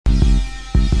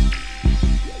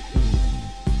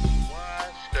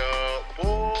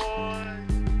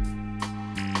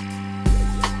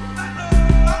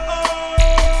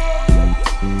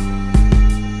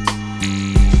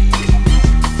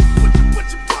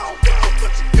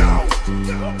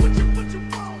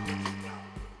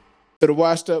To the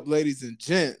washed up ladies and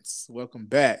gents, welcome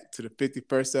back to the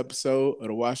 51st episode of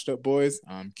the Washed Up Boys.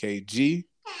 I'm KG.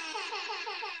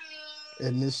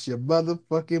 And it's your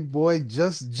motherfucking boy,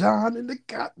 Just John, in the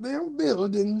goddamn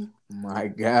building. My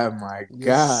Yes,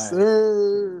 God,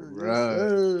 sir. Yes, bro.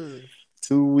 sir.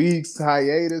 2 weeks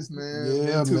hiatus, man. Been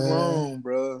Yeah, too man. long,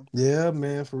 bro. Yeah,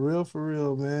 man. For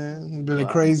real, man. It's been a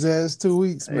Wow. crazy ass 2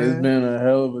 weeks, It's man. been a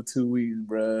hell of a 2 weeks,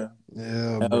 bro. Yeah,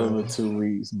 Hell of a bro. 2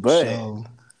 weeks. But, So,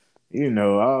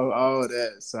 all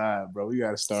that aside, bro, we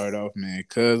got to start off, man.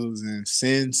 Cuz was in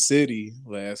Sin City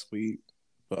last week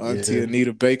for Auntie yeah.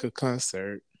 Anita Baker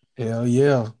concert. Hell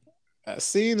yeah. I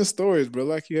seen the stories, bro.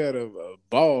 Like you had a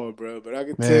ball, bro. But I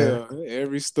could Man. tell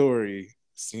every story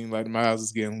seemed like Miles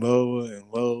was getting lower and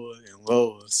lower and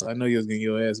lower. So I know you was getting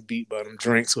your ass beat by them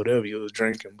drinks, whatever you was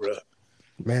drinking, bro.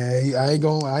 Man, I ain't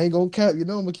gonna cap. You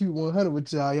know I'm gonna keep 100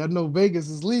 with y'all. Y'all know Vegas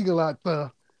is legal out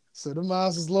there. So the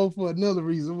miles is low for another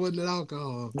reason, wasn't it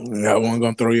alcohol? I wasn't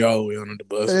gonna throw you all the way under the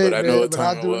bus, Hey but I know man, what but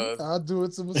time it was. I'll do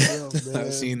it to myself, I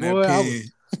man. seen that Boy,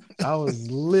 pin. I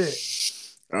was lit.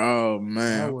 Oh I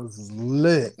man, was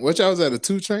lit. what y'all was at a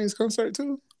 2 Chainz concert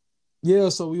too? Yeah,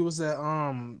 so we was at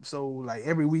so like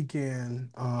every weekend,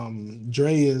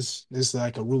 Drea's, it's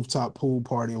like a rooftop pool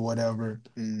party or whatever.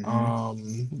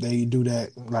 Mm-hmm. They do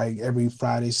that like every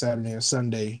Friday, Saturday, and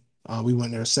Sunday. We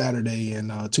went there Saturday and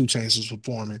 2 Chainz was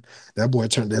performing. That boy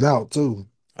turned it out too.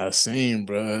 I seen,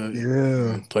 bro.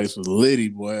 Yeah. The place was litty,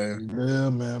 boy. Yeah,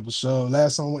 man, for sure.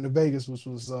 Last time I went to Vegas, which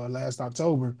was last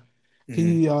October, Mm-hmm.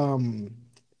 he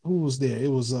who was there?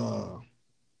 It was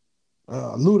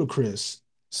Ludacris.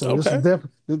 So this is Okay.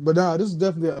 definitely, but nah, this is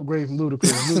definitely an upgrade from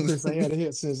Ludacris. Ludacris ain't had a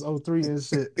hit since '03 and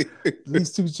shit.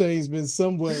 These 2 Chainz been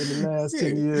somewhere in the last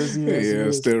 10 years. He has some Yeah,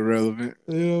 hits. still relevant.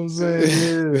 You know what I'm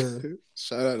saying? Yeah.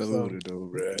 Shout out to So Luda though,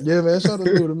 bro. yeah, man. Shout out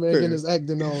to Luda, man, getting his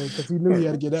acting on because he knew he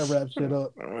had to get that rap shit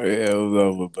up. Yeah, it was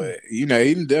over, but he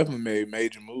definitely made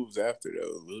major moves after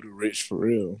though. Luda rich for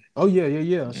real. Oh yeah.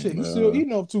 Shit, he's still Uh,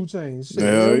 eating off 2 Chainz. Shit,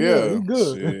 Hell hell yeah, yeah, he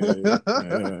good. shit.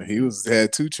 Yeah, he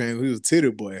had 2 Chainz. He was titty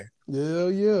boy.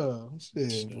 Hell yeah,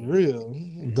 shit, for Shit. real.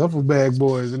 Duffel bag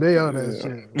boys, and they on that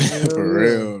shit. Yeah, Hell for yeah.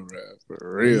 real, bro. For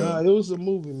But nah, real. it was a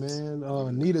movie,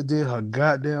 man. Nita did her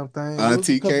goddamn thing. It was a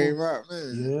Auntie couple. came out,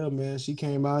 man. Yeah, man, she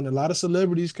came out, and a lot of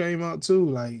celebrities came out too.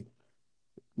 Like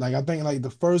I think like the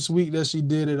first week that she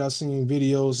did it, I seen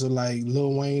videos of like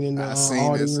Lil Wayne in the I seen that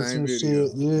audience same and video.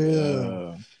 shit. Yeah.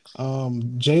 Yeah.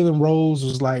 Jalen Rose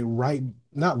was like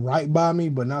not right by me,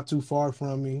 but not too far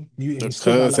from me. The He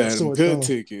still got cuz like a had them sore good thumb.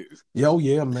 tickets. Yo,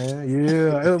 yeah, man.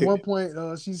 Yeah. At one point,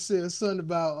 she said something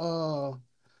about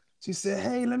she said,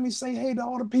 "Hey, let me say hey to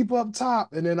all the people up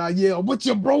top." And then I yelled, "With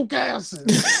your broke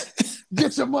asses.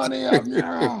 Get your money up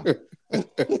now."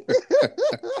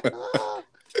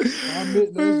 I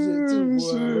meant that shit too, Oh,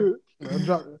 boy. shit. I ain't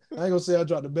gonna say I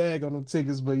dropped the bag on them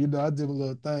tickets, but I did a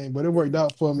little thing. But it worked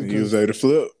out for me You was because able to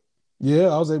flip. yeah,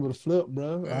 I was able to flip,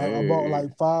 bro. I bought Hey.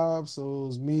 like five, so it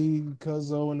was me,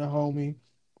 Cuzzo, and the homie.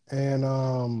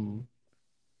 And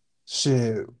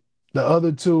shit. The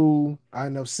other two, I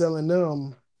ended up selling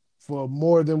them for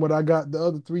more than what I got the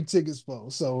other three tickets for.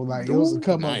 So like it was a Ooh,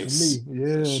 come up for nice. me. For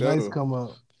Yeah, nice sure. come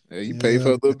up. Yeah, you pay for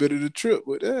Yeah. a little bit of the trip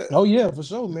with that. Oh yeah, for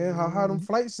sure, man. How high them Mhm.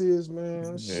 flights is,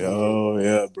 man. Yeah, Shit. oh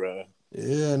yeah, bro.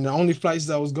 Yeah, and the only flights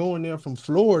that was going there from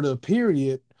Florida,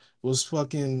 period, was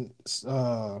fucking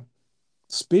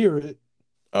Spirit.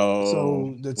 Oh,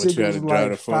 So the what you ticket had was to drive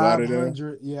like to Fort Lauderdale?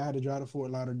 500. Yeah, I had to drive to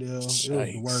Fort Lauderdale. It was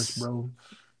the worst, Yikes. bro.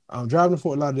 Driving to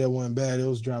Fort Lauderdale wasn't bad. It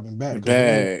was driving back because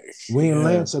Bag. we ain't Yeah.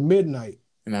 land till midnight.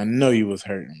 And I know you was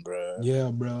hurting, bro. Yeah,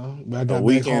 bro. But I A got back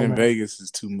weekend home in at Vegas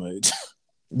is too much.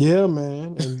 yeah,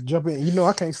 man, and jumping.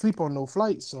 I can't sleep on no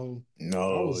flight, so I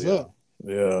No, was yeah. up.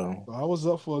 Yeah. I was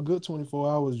up for a good 24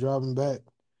 hours driving back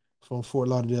from Fort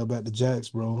Lauderdale back to Jax,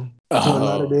 bro. Fort Oh,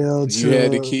 Lauderdale you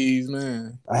had the to keys,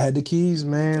 man. I had the keys,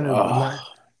 man. Oh,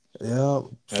 Yeah,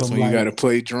 that's from when you like gotta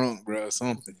play drunk, bro, or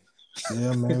something.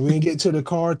 yeah, man. We didn't get to the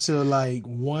car till like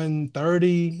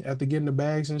 1:30 after getting the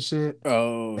bags and shit.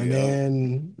 Oh, And yeah.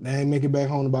 then I ain't make it back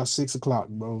home about 6 o'clock,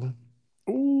 bro.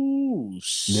 Ooh, Yeah,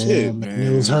 shit, man.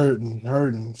 It was man.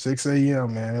 hurting. 6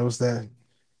 a.m., man. It was that.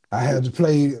 I had to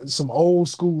play some old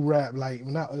school rap, like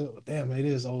not damn, it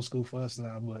is old school for us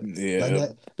now, but like Yeah.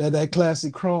 that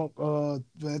classic crunk,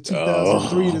 that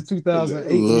 2003 to Oh,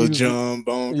 2008 Lil music. Jon,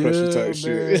 Bone Crusher type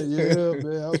shit. Yeah,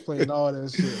 man. I was playing all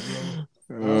that shit, bro.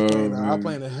 Oh, I man.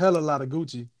 playing a hell of a lot of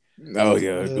Gucci. Oh,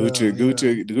 yeah. Yeah, yeah.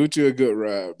 Gucci a good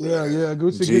ride, bro. Yeah,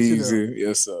 Gucci get you there. Jeezy,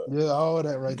 yes, sir. Yeah, all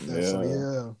that right there. So Yeah,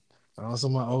 yeah. Also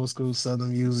my old school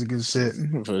Southern music and shit.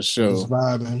 for Just sure.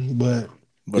 vibing. But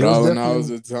But It was all in all,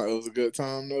 definitely, it was a good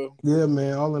time though. yeah,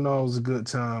 man. All in all, it was a good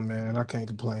time, man. I can't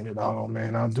complain at all,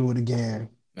 man. I'll do it again.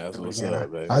 That's Do it what's again.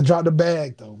 up, I baby. dropped the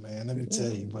bag though, man. Let me tell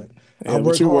you, but I Yeah, but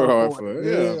work you work hard hard for it. for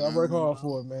it. Yeah, Yeah, I work man. You hard know.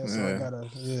 for it, man. So I Yeah. gotta,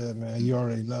 yeah, man. You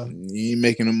already know. You ain't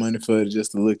making the money for it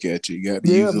just to look at you. You got to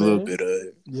Yeah, use a little man. bit of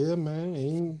it. Yeah,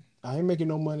 man. I ain't making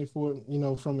no money for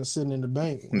it, from it sitting in the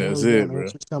bank. I That's already got it, no bro.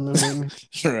 interest coming with me.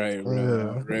 Right, bro.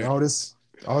 And Right.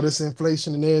 all this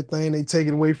inflation and everything they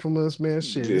taking away from us, man.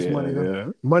 Shit, this Yeah, money, yeah.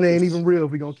 money ain't even real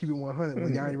if we gonna keep it 100.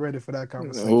 But y'all ain't ready for that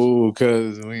conversation. Oh,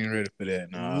 cuz we ain't ready for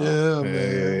that. Nah. Yeah, Yeah, yeah,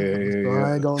 man. yeah, So yeah,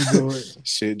 I ain't yeah. gonna do it.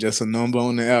 Shit, just a number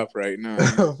on the app right now,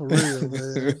 ain't For real,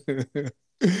 man. it?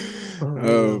 For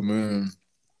Oh real. man.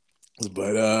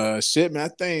 But shit, man, I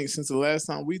think since the last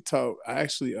time we talked, I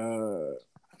actually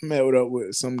met up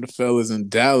with some of the fellas in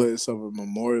Dallas over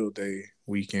Memorial Day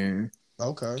weekend.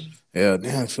 Okay. Yeah,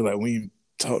 damn, I feel like we ain't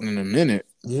talking in a minute.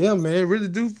 Yeah, man. It really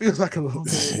do feel like a long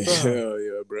ass time. Hell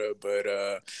yeah, bro. But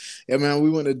yeah, man, we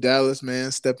went to Dallas,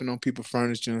 man, stepping on people's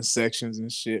furniture and sections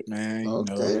and shit, man. You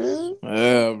know, Okay, man.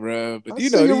 yeah, bro. But I you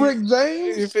see know, you, Rick you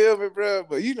James. feel me, bro?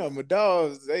 But you know, my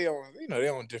dogs, they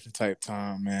on different type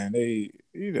time, man. They,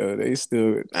 they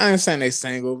still. I ain't saying they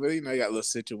single, but they got little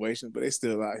situations, but they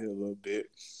still out here a little bit.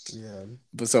 Yeah.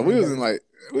 But so I got we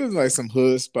was in like some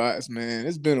hood spots, man.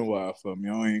 It's been a while for me.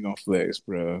 I ain't gonna flex,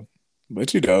 bro.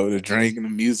 But you know, the drink and the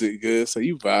music good, so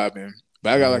you vibing.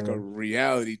 But I got like a yeah.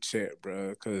 reality check, bro,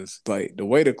 because like the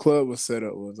way the club was set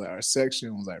up was like our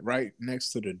section was like right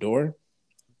next to the door,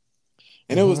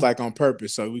 and it was Mhm. like on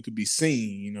purpose so we could be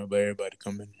seen, by everybody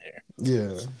coming in there.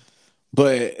 Yeah.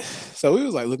 But so we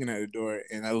was like looking at the door,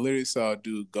 and I literally saw a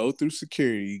dude go through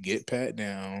security, get pat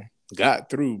down, got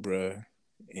through, bro,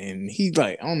 and he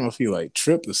like I don't know if he like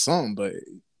tripped or something, but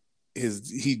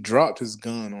he dropped his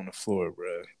gun on the floor,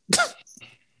 bro.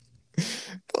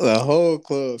 The whole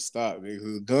club stopped because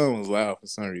the gun was loud for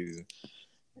some reason,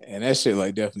 and that shit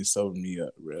like definitely sobered me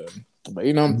up, bro. But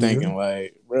I'm Yeah. thinking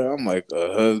like, bro, I'm like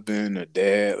a husband, a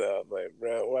dad. I'm like,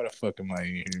 bro, why the fuck am I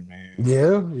in here, man?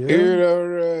 Yeah. Yeah.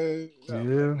 Bro. I'm like,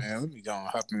 Yeah. man, let me go and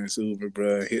hop in this Uber,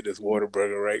 bro, and hit this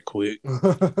Whataburger right quick.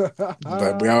 Like,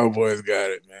 Hell y'all boys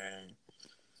got it, man.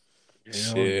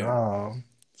 Shit. no.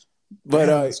 But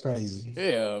Damn, that's crazy.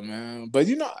 yeah, man. But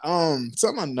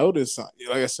something I noticed, like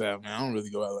I said, man, I don't really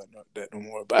go out like that no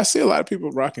more. But I see a lot of people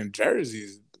rocking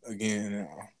jerseys again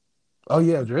now. Oh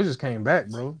yeah, Dre just came back,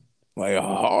 bro. Like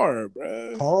hard,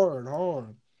 bro.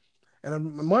 Hard.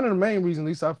 And one of the main reasons, at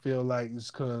least I feel like,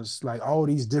 is because like all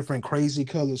these different crazy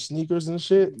colored sneakers and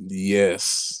shit.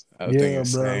 Yes. I was thinking Yeah, the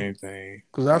bro. same thing.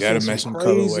 Because You I've gotta seen some match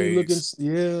them crazy looking, colorways.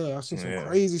 yeah, I've seen some Yeah.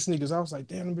 crazy sneakers. I was like,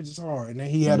 damn, the bitch is hard. And then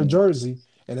he had a Mm. jersey,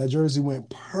 and that jersey went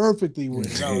perfectly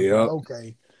with it. I was like, Yep.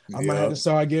 okay, I might have to Yep.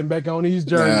 start getting back on these I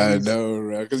jerseys. know,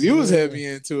 right? Because you was Yeah. heavy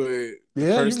into it the Yeah,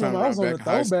 you first time remember I was around on back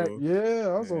the in high throwback. school. Yeah,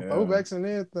 I was on Yeah. throwbacks and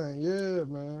everything. Yeah,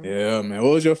 man. Yeah, man.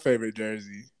 What was your favorite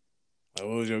jersey? Like,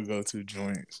 what was your go-to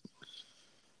joints?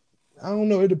 I don't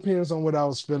know. It depends on what I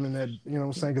was feeling at, you know what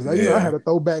I'm saying? Because I Yeah. had a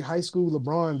throwback high school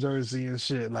LeBron jersey and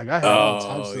shit. Like I had all Oh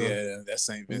types of, yeah, that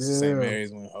St. Vincent St. yeah,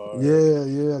 Mary's went hard. yeah,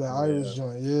 the Yeah, Irish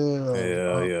joint. Yeah.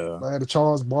 yeah, yeah. I had a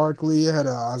Charles Barkley, I had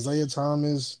a Isaiah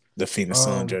Thomas. The Phoenix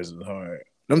Sun Um, jersey was hard.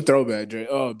 Them throwback jersey.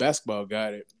 Oh, basketball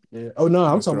got it. yeah. Oh no,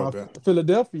 I'm The talking about throwback.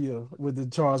 Philadelphia with the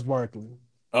Charles Barkley.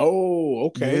 Oh,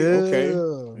 okay, okay.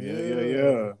 Yeah, Yeah, yeah, yeah,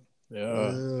 yeah,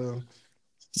 yeah. yeah.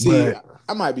 See, But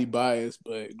I might be biased,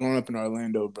 but growing up in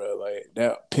Orlando, bro, like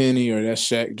that Penny or that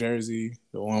Shaq jersey,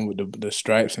 the one with the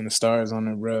stripes and the stars on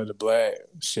it, bro, the black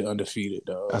shit undefeated,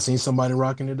 I dog, seen somebody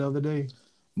rocking it the other day.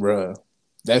 bro.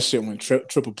 That shit went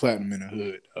triple platinum in the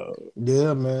hood, dog.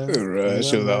 Yeah, man. Right, that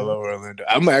Yeah, shit was all man. over Orlando.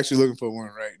 I'm actually looking for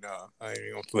one right now. I ain't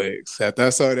even gonna flex. After I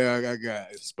saw that, I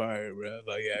got inspired, bro.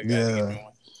 Like, yeah, I gotta get Yeah. me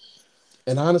one.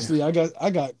 And honestly, I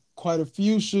got quite a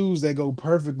few shoes that go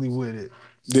perfectly with it.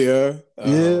 Yeah.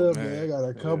 Oh Yeah, man. I man. got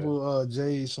a Yeah. couple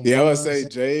J's, some Yeah, I would ones. say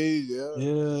Jay. Yeah.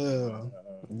 Yeah.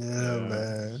 Yeah, Yeah.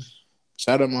 man.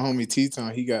 Shout out my homie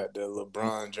Teton. He got the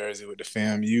LeBron jersey with the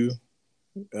FAMU.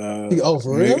 Oh,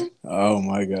 for real? Oh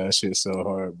my gosh, shit's so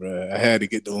hard, bro. I had to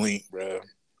get the link, bro.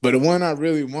 But the one I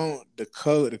really want, the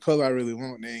color I really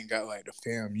want, they ain't got like the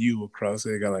FAMU across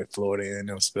it. They got like Florida and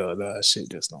them spelled out.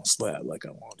 Shit just don't slap like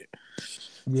I want it.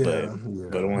 But Yeah,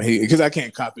 but the yeah. one because I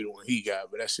can't copy the one he got,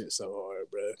 but that shit's so hard,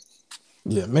 bro.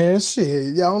 Yeah, man.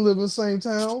 Shit. Y'all don't live in the same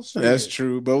town. That's Shit.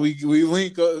 true, but we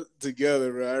link up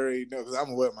together, bro. I already know because I'm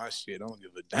gonna wear my shit. I don't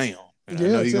give a damn, and I know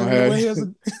Yeah, you tell gonna me to have wear it. his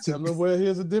tell me to wear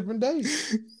his a different day.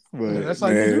 But That's how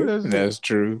you do man, that shit. that's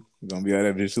true. We're gonna be out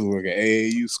that bitch looking like an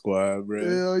AAU squad, bro.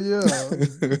 Hell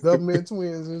yeah. Government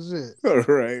twins and shit. All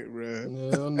right, bro.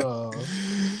 Hell no.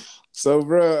 So,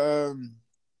 bro,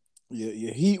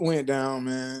 your heat went down,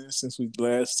 man, since we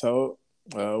last talked.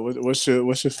 What's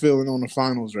your feeling on the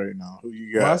finals right now? Who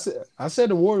you Well, got? I said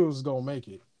the Warriors was gonna make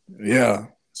it. Yeah.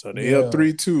 So they up Yeah,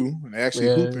 3-2 and actually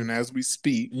yeah, hooping as we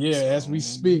speak. yeah. So As we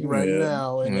speak right yeah,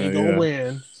 now, and they gonna yeah.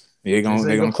 win. They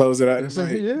gonna close it out They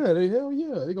say, tonight. yeah, hell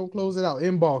yeah, they gonna close it out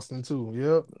in Boston too.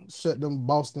 Yep, shut them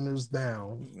Bostoners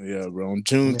down. Yeah, bro. On Yeah,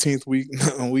 Juneteenth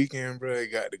weekend, bro,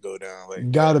 it got to go down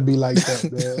like gotta be like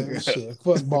that, man. Shit,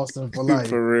 fuck Boston for that. life.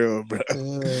 For real, bro.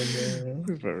 Yeah,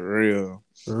 man. For real.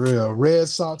 For real. Red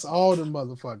Sox, all them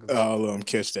motherfuckers. All of them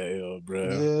catch that L, bro.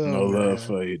 Yeah, No love man.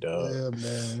 for you, dog. Yeah,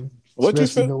 man. What you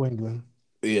Especially feel? New England.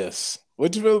 Yes.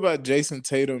 What you feel about Jason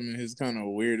Tatum and his kind of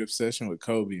weird obsession with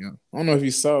Kobe? I don't know if you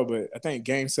saw, but I think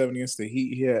Game 7 against the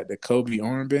Heat, he had the Kobe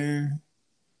armband.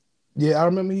 Yeah, I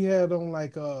remember he had on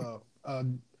like a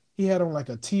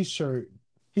t-shirt.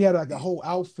 He had like a whole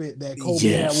outfit that Kobe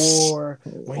had Yes, wore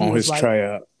when he on was his like,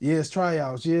 tryout. yeah, his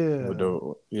tryouts. Yeah.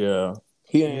 Yeah,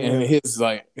 he and Yeah. his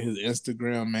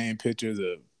Instagram main pictures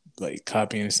of like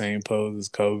copying the same pose as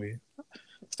Kobe.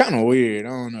 It's kind of weird. I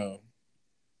don't know.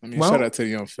 I mean, shout Well, out to the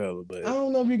young fella, I but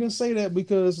don't know if you can say that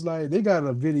because like they got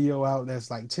a video out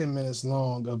that's like 10 minutes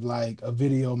long of like a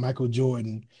video of Michael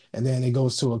Jordan, and then it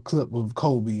goes to a clip of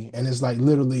Kobe, and it's like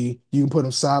literally you can put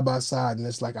them side by side and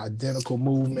it's like identical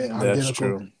movement, that's identical.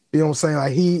 true. You know what I'm saying?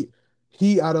 Like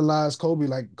he idolized Kobe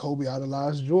like Kobe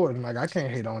idolized Jordan. Like I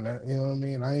can't hate on that. You know what I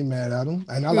mean? I ain't mad at him.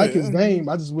 And I like his Yeah, game.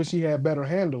 I just wish he had better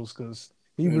handles because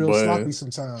he real but sloppy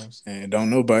sometimes. and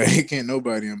don't nobody can't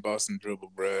nobody in Boston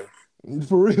dribble, bro.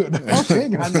 For real. They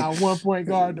ain't got not one point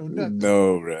guard or nothing.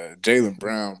 No, bro. Jalen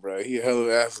Brown, bro. He a hell of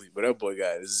an athlete, but that boy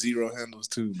got zero handles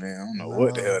too, man. I don't know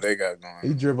what the Nah. hell they got He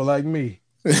going dribble like me.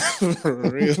 on. For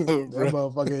real, That bro.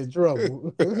 motherfucker in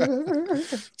trouble.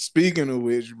 Speaking of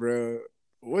which, bro,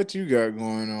 what you got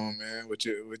going on, man? With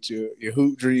your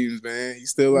hoop dreams, man? You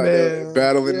still out there Man,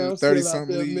 battling yeah, in the I'm still 30 out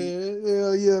something there, league? man.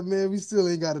 Hell yeah, man. We still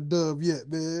ain't got a dub yet,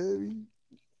 man.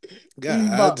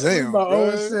 God We damn, about 0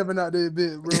 and bro. 7 out there,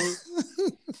 bit, bro.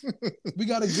 We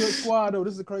got a good squad though.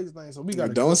 This is the crazy thing. So we got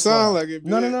It a don't good sound squad. like it,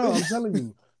 No, no, bit. no. I'm telling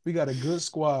you, we got a good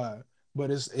squad,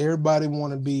 but it's everybody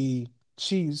want to be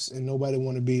Chiefs and nobody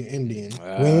want to be an Indian.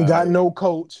 We ain't got no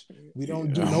coach. We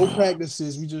don't do no Yeah.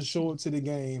 practices. We just show up to the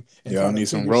game and Y'all try to need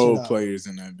some figure shit role out. players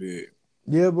in that bit.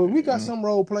 Yeah, but we got Yeah. some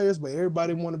role players, but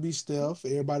everybody want to be Steph.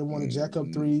 Everybody want to jack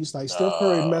up threes. Like Steph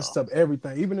Curry Nah. messed up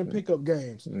everything, even in pickup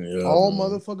games. Yeah, All man.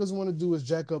 motherfuckers want to do is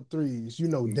jack up threes. You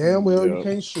know damn well you Yep.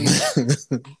 can't shoot.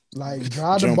 Like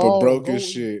drive the Jumper ball, broke his go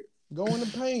shit. go in the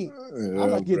paint. I Yeah,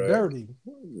 like get bro. dirty.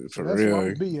 So For that's where I'm real.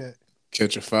 gonna be at.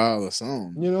 Catch a foul or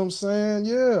something. You know what I'm saying?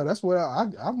 Yeah, that's where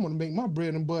I'm gonna make my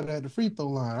bread and butter at the free throw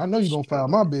line. I know you're gonna foul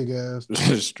my big ass.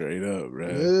 Straight up,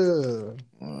 bro.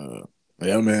 Yeah.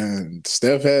 Yeah, man.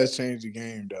 Steph has changed the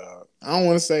game, dog. I don't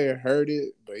want to say it hurt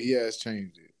it, but he has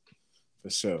changed it for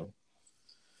sure.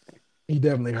 He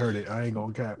definitely heard it. I ain't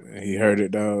gonna cap. He hurt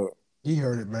it, dog. He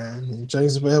heard it, man. He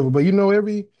changed it forever. But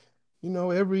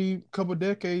every couple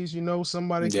decades,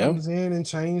 somebody Yep. comes in and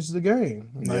changes the game.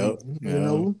 Like, Yep.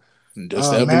 Yeah.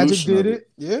 Just the Magic evolution did of it. it.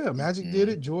 Yeah, Magic did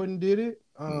Mm-hmm. it. Jordan did it.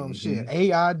 Mm-hmm. Shit,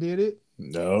 AI did it.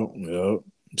 Yep. Yep.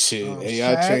 Shit,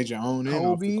 AI Shaq, changing on and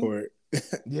off the Kobe. court.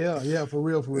 Yeah, for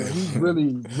real, for real. He's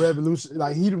really revolution.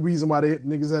 Like he the reason why they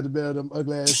niggas had to wear them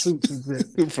ugly ass suits and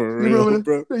shit. For You remember real, them?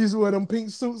 bro. They used to wear them pink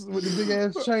suits with the big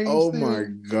ass chains Oh my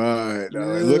still. god. Yeah,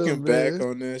 Looking back man.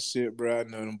 on that shit, bro, I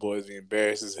know them boys be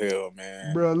embarrassed as hell,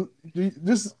 man. Bro,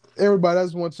 just everybody, I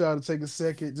just want y'all to take a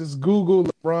second. Just Google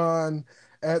LeBron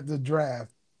at the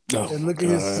draft Oh and my look at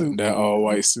his god. suit. That all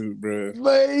white suit, bro.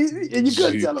 Man, and you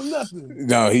couldn't Gee. tell him nothing.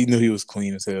 No, he knew he was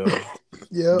clean as hell.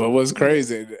 Yeah. But what's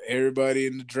crazy, everybody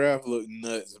in the draft looked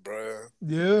nuts, bro.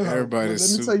 Yeah. But Everybody's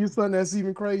let me tell suit. you something that's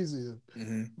even crazier.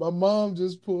 Mm-hmm. My mom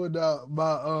just pulled out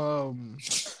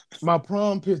my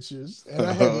prom pictures, and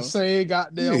I had the same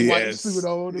goddamn white suit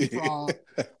on the prom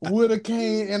with a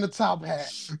cane and a top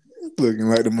hat. Looking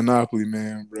like the Monopoly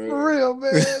man, bro. For real,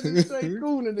 man. Just straight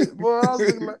cooling it. Boy,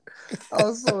 I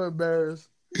was so embarrassed.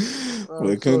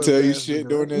 Well, couldn't tell you shit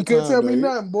during that He couldn't time, tell me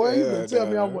though. nothing, boy. He couldn't tell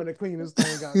me I wasn't the cleanest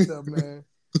thing out there, man.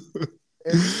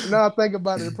 And now I think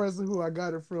about it, the person who I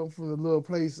got it from the little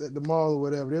place at the mall or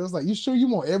whatever, they was like, "You sure you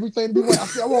want everything to be white?" I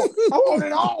said, "I want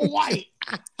it all white.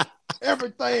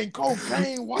 Everything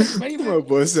cocaine white, baby." My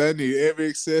boy said I need every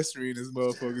accessory in this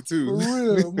motherfucker too. For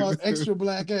real, my extra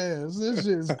black ass. This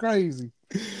shit is crazy.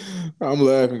 I'm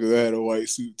laughing because I had a white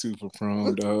suit too for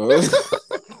prom, dog.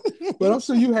 But I'm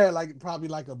sure you had probably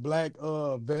a black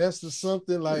vest or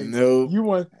something. Like nope. you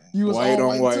was white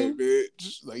all on white, too?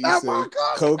 bitch. Like you That's said, my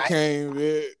cousin, cocaine,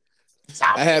 bitch.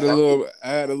 I had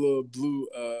a little blue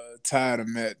tie to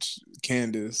match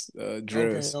Candace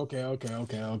dress.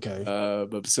 Okay.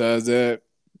 But besides that,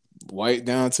 white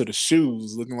down to the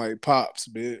shoes, looking like Pops,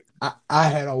 bitch. I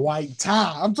had a white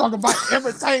tie. I'm talking about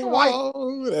everything white.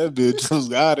 Oh, that bitch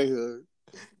was out of here.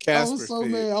 I was Casper so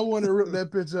fit. mad. I wanted to rip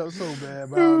that picture up so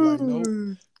bad, but I was like,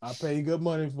 nope. I paid good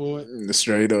money for it.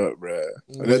 Straight up, bro.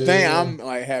 Yeah. The thing I'm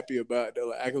like happy about though,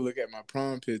 like I could look at my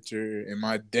prom picture and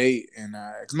my date, and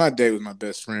cause my date was my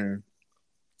best friend,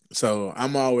 so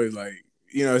I'm always like,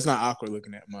 it's not awkward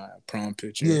looking at my prom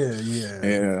picture.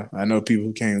 Yeah. I know people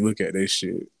who can't look at their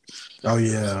shit. Oh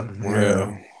yeah.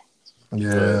 But,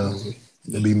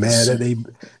 they be mad that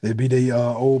they be the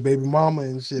old baby mama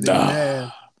and shit. They be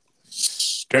mad.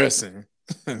 Stressing.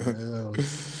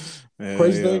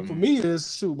 Crazy thing for me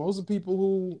is, shoot, most of the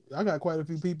people I got quite a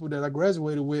few people that I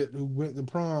graduated with who went to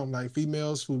prom, like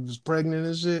females who was pregnant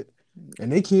and shit,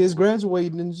 and they kids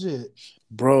graduating and shit.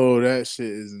 Bro, that shit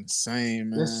is insane,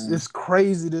 man. It's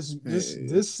crazy.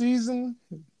 This season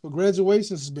for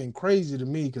graduations has been crazy to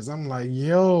me because I'm like,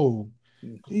 yo,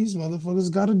 these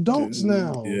motherfuckers got adults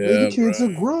now. Yeah, baby kids bro.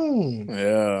 are grown.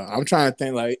 Yeah, I'm trying to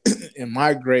think like in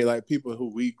my grade, like people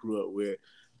who we grew up with.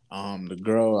 The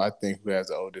girl I think who has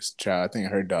the oldest child, I think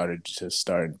her daughter just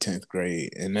started 10th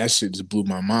grade, and that shit just blew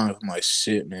my mind. I'm like,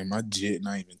 shit, man, my jit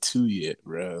not even 2 yet,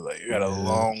 bro. Like, you got a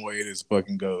long way to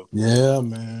fucking go. Yeah,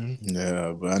 man.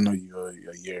 Yeah, but I know you're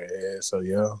a year ahead, so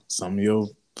yeah, some of your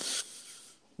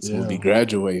will be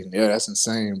graduating. Yeah, that's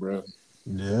insane, bro.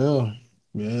 Yeah.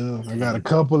 I got a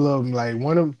couple of them. Like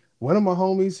one of my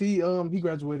homies, he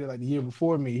graduated like the year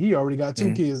before me. He already got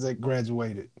 2 kids that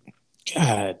graduated.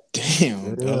 God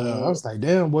damn, dog. I was like,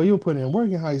 damn, boy, you put in work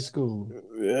in high school.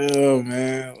 Yeah,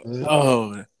 man. Yeah.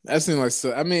 Oh, that seems like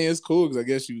so. I mean, it's cool because I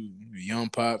guess you young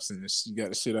pops and you got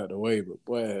the shit out the way. But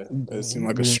boy, that seemed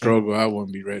like a struggle I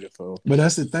wouldn't be ready for. But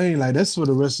that's the thing. Like that's for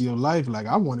the rest of your life. Like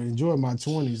I want to enjoy my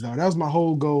 20s, though. That was my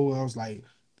whole goal. I was like,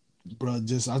 bro, I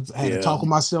had to talk with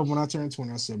myself when I turned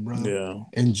 20. I said, bro,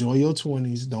 enjoy your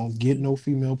 20s. Don't get no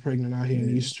female pregnant out here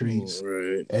in these streets.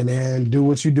 Right. And then do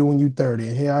what you do when you're 30.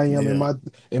 And here I am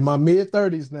in my mid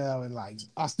 30s now, and like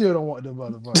I still don't want the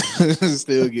motherfucker.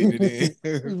 Still getting it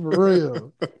in. For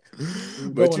real.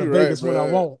 But you're right, Vegas when I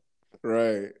want.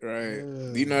 Right.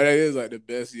 Yeah. You know, that is like the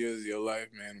best years of your life,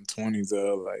 man. The 20s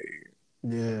are like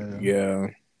Yeah.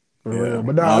 For real.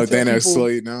 But the only thing that slow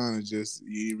you down is just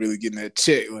you really getting that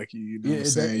check, like you know what I'm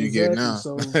saying, you get now.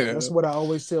 So that's what I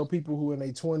always tell people who in their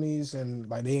 20s and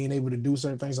like they ain't able to do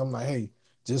certain things. I'm like, hey,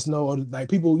 just know, like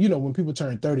people, when people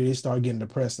turn 30, they start getting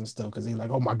depressed and stuff because they're like,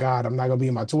 oh my God, I'm not gonna be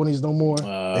in my 20s no more.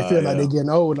 They feel like they're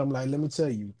getting old. I'm like, let me tell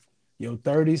you, your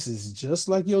 30s is just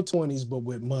like your 20s, but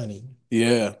with money.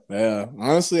 Yeah.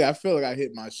 Honestly, I feel like I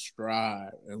hit my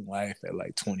stride in life at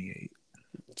like 28,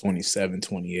 27,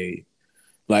 28.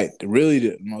 Like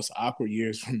the most awkward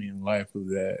years for me in life was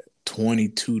that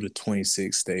 22 to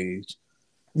 26 stage.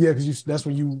 Yeah, because that's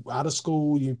when you out of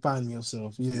school, you find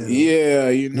yourself. Yeah,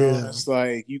 it's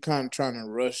like you kind of trying to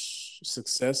rush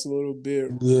success a little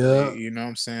bit. Yeah, like, you know what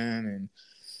I'm saying,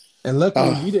 and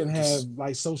luckily we didn't have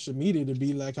like social media to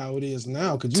be like how it is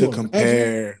now. Could you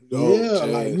compare?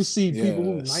 Like you see people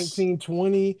who 19,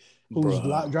 20. Who's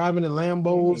driving in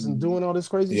Lambos and doing all this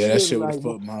crazy shit. Yeah, that shit would like, have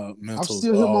fucked my mentals. I'm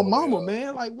still here, my mama,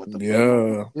 man. Like, what the fuck?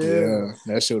 Yeah.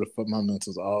 That shit would have fucked my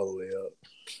mentals all the way up.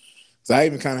 So I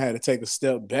even kind of had to take a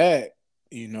step back,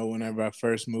 whenever I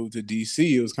first moved to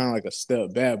DC. It was kind of like a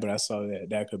step back, but I saw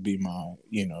that could be my,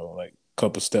 like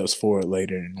couple steps forward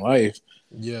later in life.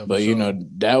 Yeah. But,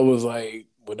 that was like,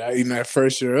 without that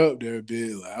first year up there,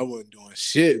 like I wasn't doing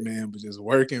shit, man, but just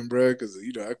working, bro, because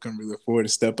I couldn't really afford to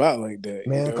step out like that.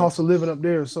 Man, cost of living up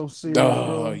there is so serious,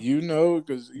 bro.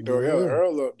 Because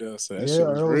Earl up there, so that shit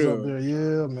was Earl's real. up there,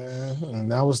 yeah, man.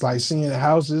 And I was like seeing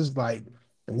houses like,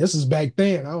 and this is back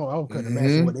then. I couldn't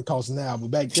imagine what they cost now, but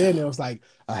back then it was like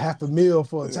 $500,000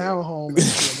 for a townhome. And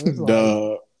shit. It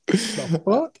was like, the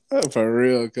fuck? For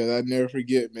real, because I never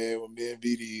forget, man, when me and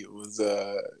BD was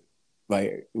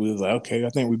like we was like, okay, I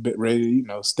think we been ready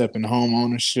to, step into home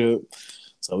ownership.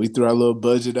 So we threw our little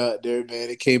budget out there, man.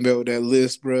 It came out with that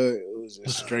list, bro. It was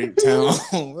just straight town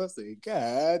home. I said,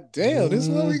 God damn, this is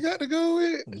what we got to go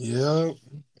with. Yeah.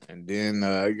 And then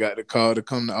I got the call to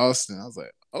come to Austin. I was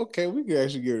like, okay, we can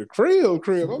actually get a crib.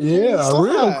 Okay, a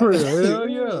real crib. Hell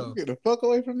yeah. Get the fuck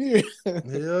away from here.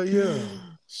 Hell yeah.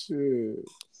 Shit.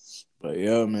 But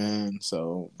yeah, man.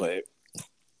 So, but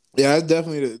yeah, it's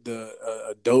definitely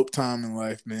a dope time in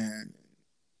life, man.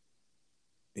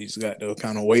 You just got to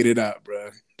kind of wait it out, bro.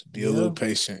 To be a little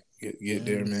patient. Get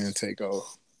there, man. Take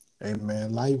off. Hey,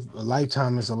 man, a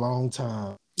lifetime is a long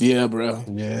time. Yeah, bro.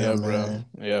 Yeah, Yeah, bro. man.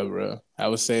 Yeah, bro. I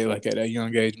would say like at that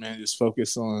young age, man, just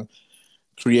focus on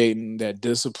creating that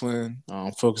discipline,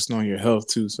 focusing on your health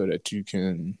too, so that you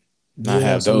can not Yeah,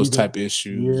 have so you those can, type of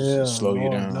issues yeah, slow you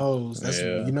Lord down. knows.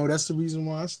 Yeah. That's the reason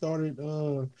why I started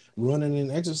running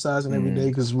and exercising every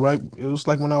day. Mm. Cause right, it was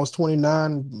like when I was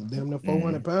 29, damn near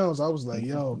 400 Mm. pounds, I was like,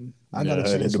 yo, I gotta Yeah,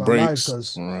 hit change the my life. brakes.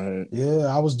 Cause Right. yeah,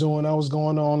 I was going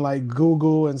on like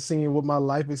Google and seeing what my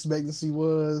life expectancy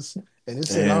was. And it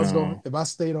said I was going, Damn. if I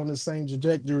stayed on the same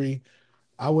trajectory,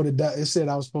 I would have died. It said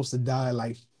I was supposed to die at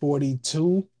like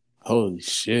 42. Holy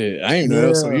shit. I didn't even know that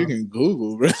was something you Yeah. can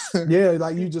Google, bro. Yeah,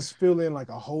 like you just fill in like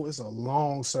a whole, it's a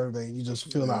long survey. You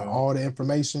just fill out Yeah. all the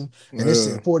information. And it Yeah.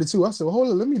 said 42. I said, well, hold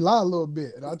on, let me lie a little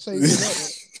bit. And I changed it up.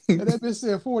 And that bitch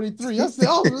said 43. I said,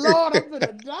 oh Lord, I'm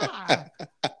gonna die.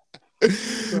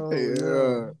 So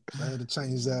Yeah. yeah, I had to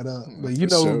change that up. But For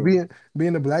sure.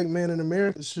 being a black man in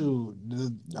America, shoot,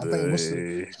 I think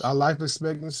The, our life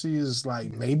expectancy is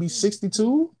like maybe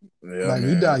 62. yeah, Like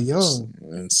we die man. It's young.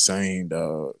 insane,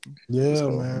 dog. Yeah,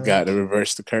 So man. got to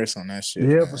reverse the curse on that shit,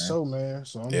 Yeah, for man. sure, man.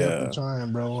 So I'm definitely Yeah.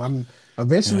 trying, bro. I'm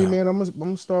eventually, Yeah. man. I'm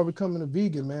gonna start becoming a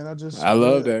vegan, man. I just I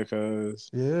love read, that cause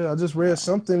yeah, I just read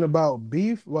something about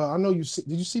beef. Well, I know you see,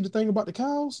 did you see the thing about the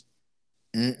cows?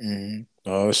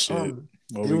 oh shit. Um,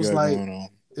 What it we was got like going on?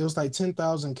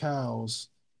 10,000 cows,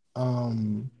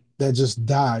 that just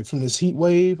died from this heat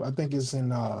wave. I think it's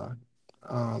in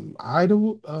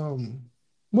Idaho.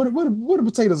 What are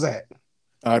potatoes at?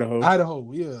 Idaho.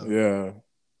 Idaho, yeah. Yeah.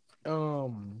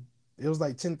 It was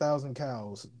like 10,000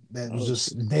 cows that was Oh shit.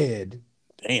 just dead.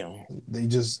 Damn. They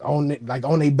just on it, like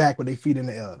on their back with their feet in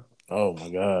the air. Oh my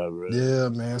god, bro. Yeah,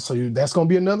 man. So that's gonna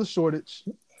be another shortage.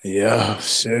 Yeah.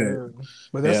 Shit. Yeah,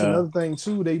 but that's Yeah. another thing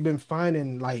too. They've been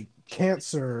finding like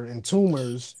cancer and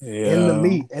tumors in the Yeah.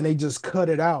 meat, and they just cut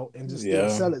it out and just still Yeah.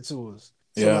 sell it to us.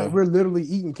 So like Yeah. we're literally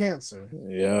eating cancer.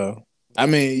 Yeah. I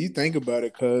mean, you think about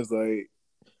it, cause like,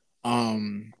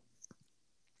 um,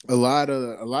 a lot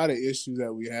of issues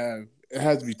that we have, it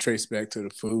has to be traced back to the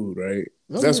food, right?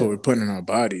 Because Oh that's what we're yeah, putting in our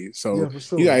body. yeah, So for you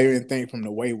sure. gotta even think from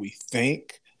the way we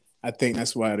think. I think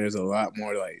that's why there's a lot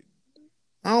more like,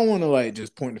 I don't want to like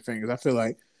just point the fingers. I feel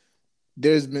like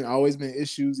there's been always been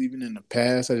issues even in the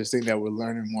past. I just think that we're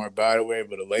learning more about it. We're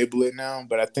able to label it now.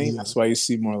 But I think Yeah. that's why you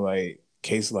see more like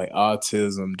cases like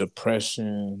autism,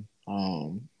 depression,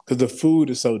 because the food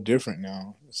is so different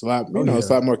now. It's a lot, Oh it's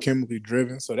a yeah. lot more chemically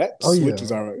driven. So that Oh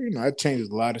switches yeah. our, that changes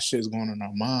a lot of shit's going on in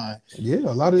our mind. Yeah.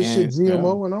 A lot of this shit And yeah,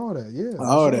 GMO and all that. Yeah, for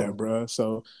all that, sure. bro.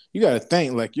 So you got to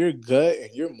think like your gut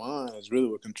and your mind is really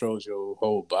what controls your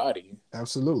whole body,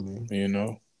 Absolutely. you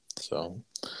know? So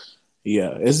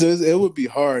yeah, it's just, it would be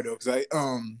hard though, because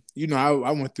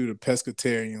I went through the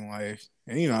pescatarian life,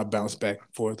 and I bounced back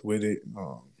and forth with it.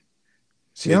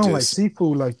 See, I It don't like just,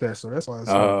 seafood like that, so that's why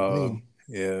it's hard for uh, me.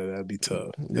 yeah, that'd be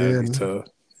tough. That'd Yeah, be tough.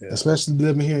 Yeah, especially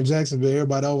living here in Jacksonville,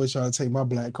 everybody always try to take my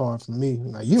black card from me.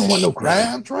 Like, you don't want no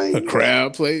crab a trade?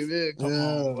 crab plate, man. Come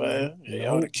on, Yeah, man. Yeah,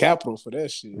 y'all the nope. capital for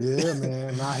that shit. Yeah,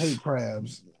 man. I hate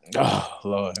crabs. Oh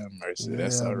Lord have mercy.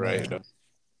 That's Yeah, all right man.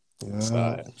 though. It's all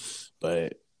Yeah. right.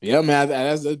 But yeah, man,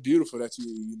 that's beautiful that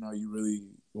you really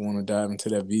want to dive into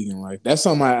that vegan life. That's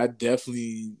something I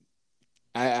definitely,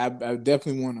 I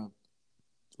definitely want to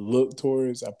look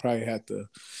towards. I probably have to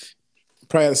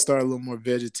start a little more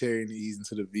vegetarian and ease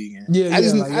into the vegan. Yeah, I yeah.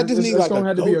 just Like I just need it's like a gonna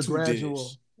have to be a go-to dish.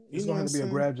 gradual. You It's know gonna what have I'm to be a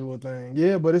saying? gradual thing.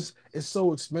 Yeah, but it's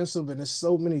so expensive and it's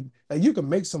so many. Like you can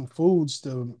make some foods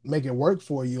to make it work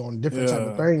for you on different type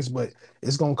of Yeah. things, but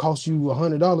it's gonna cost you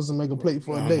 $100 to make a plate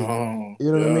for a I day. know.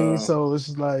 You know what I mean? Yeah. So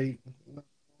it's like I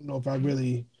don't know if I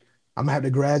really. I'm gonna have to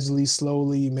gradually,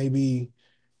 slowly, maybe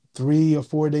 3 or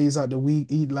 4 days out the week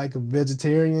eat like a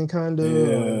vegetarian kind of or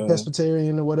Yeah.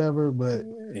 pescatarian or whatever. But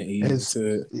And ease it's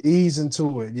into it. ease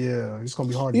into it. Yeah, it's gonna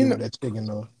be hard to You give know, up that chicken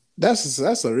though.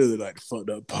 that's a really like fucked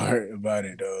up part about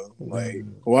it though. Like, Yeah,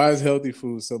 why is healthy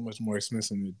food so much more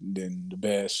expensive than the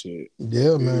bad shit?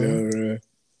 yeah, You man. know, right?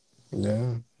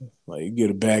 Yeah, Like you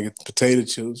get a bag of potato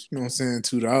chips, you know what I'm saying,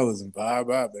 $2 and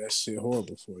vibe out, but that shit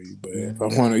horrible for you. But if I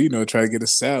yeah, want to, try to get a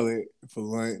salad for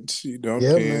lunch, I'm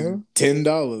yeah, paying man.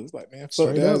 $10. Like, man, fuck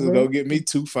Straight that. up, Just go man. get me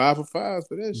two 5 for 5s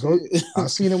for that Go. I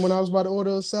shit. seen him when I was about to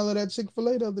order a salad at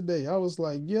Chick-fil-A the other day. I was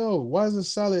like, "Yo, why is this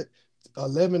salad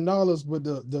 $11 with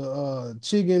the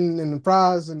chicken and the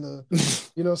fries and the,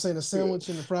 what I'm saying, the sandwich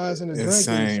and the fries and the drink is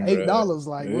Insane, bro. $8?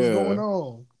 Like, what's going Yeah.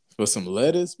 on?" For some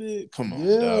lettuce, bitch. Come on,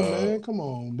 Yeah, dog. man. Come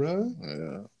on, bro.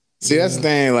 Yeah. See, that's the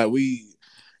Yeah, thing. Like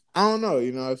I don't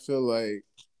know. I feel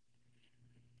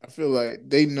like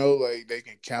they know they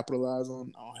can capitalize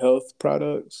on health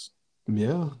products.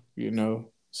 yeah.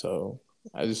 So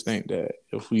I just think that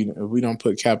if we don't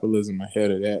put capitalism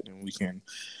ahead of that, then we can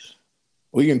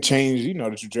change,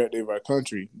 the trajectory of our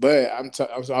country. But I'm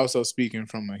also speaking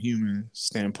from a human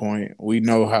standpoint. We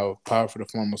know how powerful the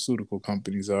pharmaceutical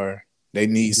companies are. They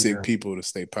need sick Yeah. people to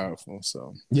stay powerful.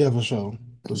 So Yeah, for sure.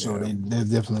 For sure. yeah, They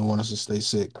definitely want us to stay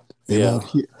sick. They yeah.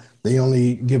 won't they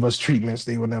only give us treatments,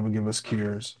 they will never give us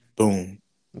cures. Boom.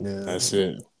 Yeah. That's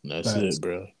it. That's Facts. it,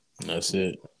 bro. That's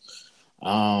it.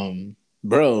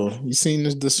 Bro, you seen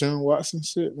this Deshaun Watson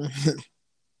shit, man?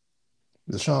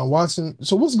 Deshaun Watson.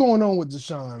 So what's going on with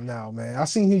Deshaun now, man? I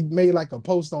seen he made like a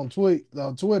post on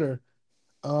Twitter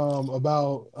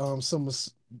about some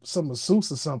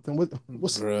masseuse or something.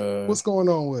 Bruh. What's going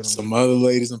on with him? Some other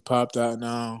ladies have popped out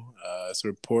now. It's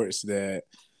reports that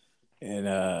and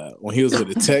when he was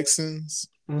with the Texans,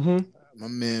 Mm-hmm. my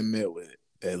man met with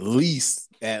at least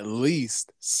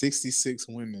 66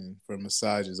 women for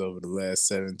massages over the last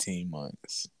 17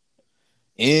 months.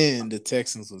 And the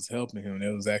Texans was helping him.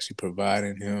 They was actually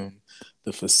providing him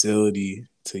the facility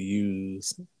to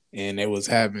use. And they was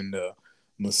having the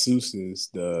masseuses,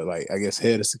 I guess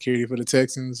head of security for the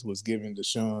Texans was giving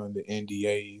Deshaun the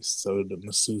NDAs so the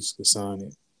masseuse could sign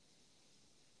it.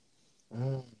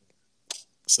 Mm.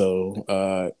 So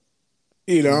I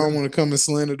don't want to come and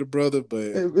slander the brother, but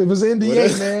It was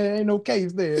NDA, man. Ain't no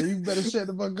case there. You better shut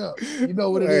the fuck up. You know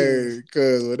what it is.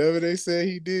 Cause whatever they said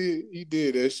he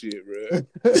did that shit, bro.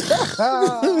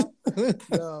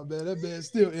 No, man, that man's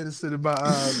still innocent in my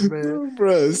eyes, man.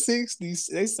 Bro, 60,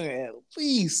 they say at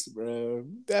least, bro.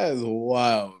 That is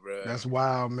wild, bro. That's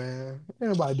wild, man.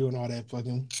 Ain't nobody doing all that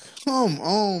fucking. Come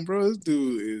on, bro. This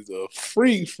dude is a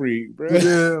freak, bro.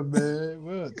 Yeah, man.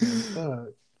 What the fuck?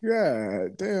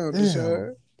 God damn,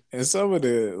 Deshaun. And some of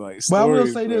the stories. But I will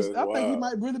say this: bro, I think he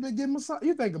might really been getting massage.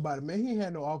 You think about it, man. He ain't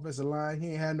had no offensive line. He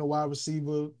ain't had no wide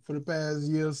receiver for the past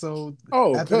year or so.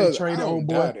 Oh, after they traded old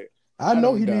boy, I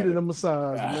know he needed a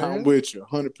massage, man. I'm with you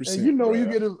 100%. And you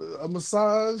get a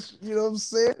massage, you know what I'm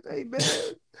saying? Hey, man,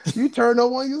 you turn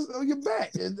on your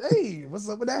back. And hey, what's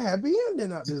up with that happy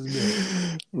ending out this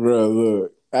bitch? Bro,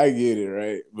 look, I get it,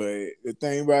 right? But the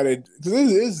thing about it, because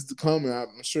this is coming,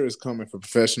 I'm sure it's coming for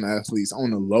professional athletes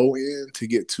on the low end to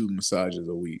get 2 massages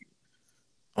a week.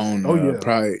 On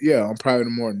probably the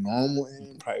more normal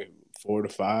end, probably 4 to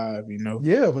 5,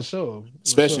 Yeah, for sure.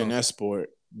 Especially in that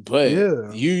sport. But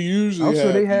you usually I'm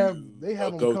sure they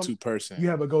have a go-to person. You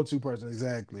have a go-to person,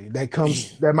 exactly.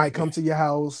 That might come to your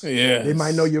house. Yeah. They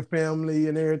might know your family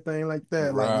and everything like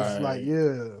that. Right.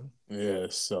 Yeah.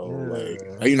 So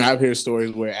I've heard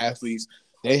stories where athletes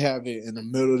they have it in the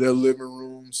middle of their living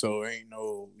room, so ain't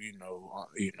no,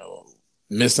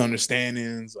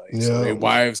 misunderstandings. So their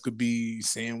wives could be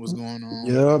seeing what's going on.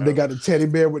 Yeah, they got a teddy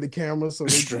bear with the camera, so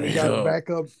they got to back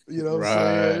up. You know what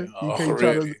I'm saying? You can't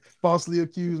try to falsely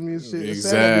accuse me and shit. It's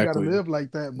sad that we got to live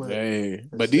like that,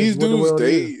 but these dudes,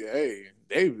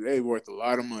 they worth a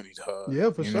lot of money, dog.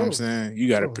 Yeah, for sure. You know what I'm saying? You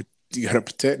gotta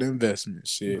protect the investment,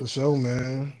 shit. For sure,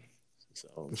 man.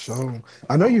 For sure.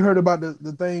 I know you heard about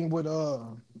the thing with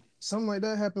something like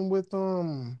that happened with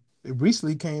it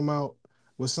recently came out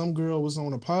where some girl was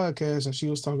on a podcast and she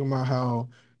was talking about how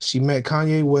she met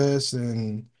Kanye West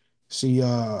and she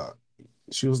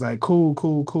was like,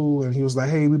 cool. And he was like,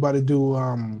 hey, we about to do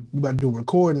a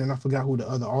recording. And I forgot who the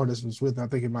other artist was with. I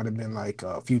think it might have been like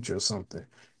Future or something.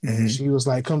 And she was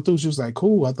like, come through. She was like,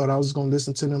 cool. I thought I was going to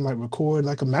listen to them like record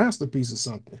like a masterpiece or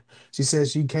something. She said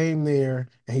she came there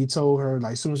and he told her,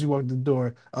 like, as soon as she walked the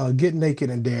door, get naked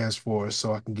and dance for us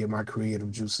so I can get my creative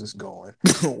juices going.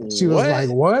 She was like,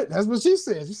 what? That's what she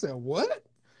said. She said, what?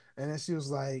 And then she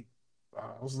was like,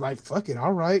 I was like, fuck it,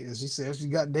 all right. And she said she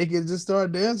got naked and just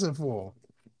started dancing for him.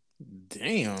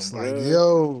 Damn, it's bro. Like,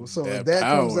 yo, so that if that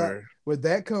power. comes out, when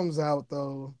that comes out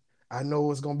though, I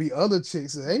know it's gonna be other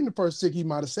chicks. It ain't the first chick he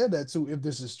might have said that to, if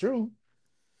this is true.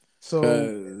 So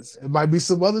it might be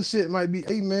some other shit. It might be,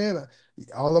 hey man,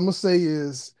 all I'm gonna say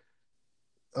is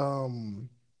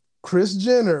Kris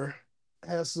Jenner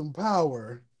has some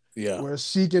power. Yeah. Where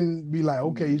she can be like,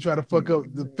 okay, you try to fuck up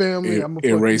the family, I'm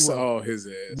gonna erase fuck you all up. His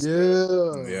ass.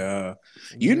 Yeah.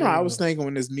 Yeah. I was thinking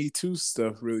when this Me Too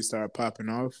stuff really started popping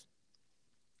off,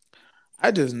 I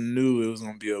just knew it was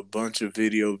gonna be a bunch of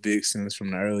video vixens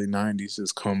from the early 90s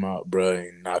just come out, bro,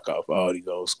 and knock off all these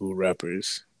old school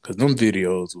rappers. Cause them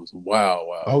videos was wild.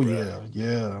 Oh, bro.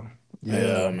 Yeah,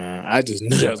 man. I just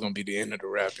knew that was gonna be the end of the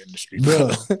rap industry, bro.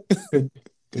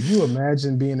 Could you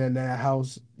imagine being in that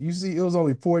house? You see, it was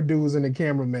only 4 dudes and a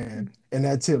cameraman in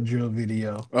that tip drill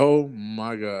video. Oh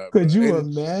my God. Could you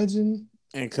imagine?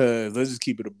 And cause let's just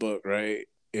keep it a buck, right?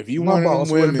 If you want them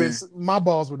women, my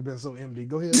balls would have been so empty.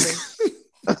 Go ahead,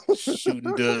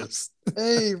 Shooting dust.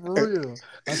 Hey, for real.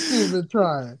 I still been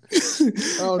trying. I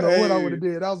don't know what I would Hey, have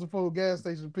did. That was before gas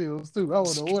station pills too. I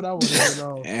don't know what I would have been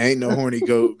on. ain't no horny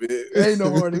goat, bitch. Ain't no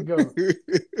horny goat.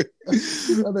 I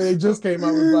think they just came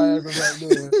out with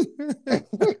Viagra back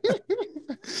then.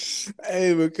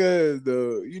 Hey, because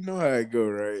though, you know how it go,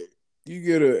 right? You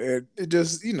get and it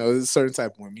just, there's a certain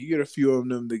type of women. You get a few of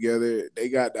them together, they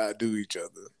got to outdo each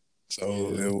other. So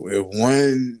Yeah. if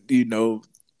one,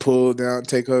 pull down,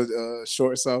 take her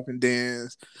shorts off and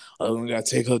dance, other one got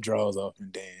to take her drawers off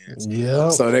and dance.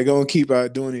 Yep. So they're gonna keep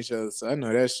outdoing each other. So I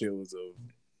know that shit was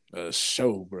a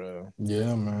show, bro.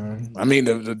 Yeah, man. I mean,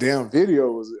 the damn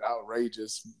video was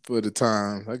outrageous for the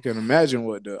time. I can imagine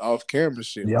what the off camera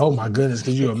shit Yeah, was oh my like. goodness.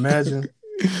 Could you imagine?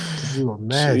 Could you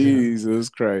imagine? Jesus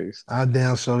Christ. I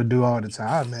damn sure do all the time.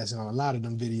 I imagine on a lot of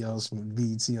them videos from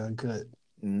BT Uncut.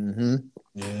 Mm-hmm.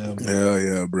 Yeah, man. Hell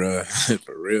yeah, bro.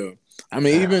 For real. I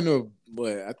mean, even though,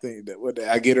 I think that what the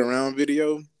I Get Around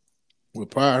video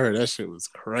with Power, that shit was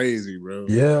crazy, bro.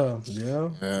 Yeah,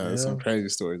 Yeah, some crazy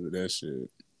stories with that shit.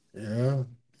 yeah.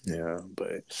 Yeah,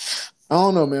 but I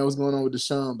don't know, man, what's going on with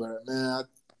Deshaun, but man,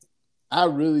 I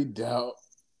really doubt.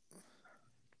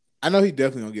 I know he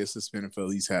definitely gonna get suspended for at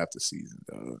least half the season,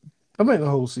 though. I mean the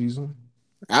whole season.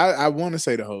 I want to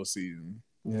say the whole season.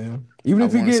 Yeah. Even I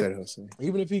if he want to say get the whole season.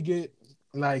 even if he get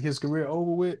like his career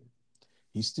over with,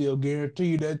 he still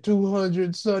guaranteed that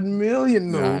 200 something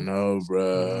million I though. know,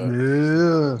 bro.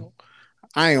 Yeah.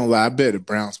 I ain't gonna lie. I bet the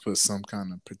Browns put some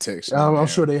kind of protection in I'm there.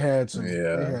 sure they had to. They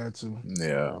Yeah, had to.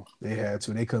 yeah, They had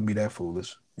to. They couldn't be that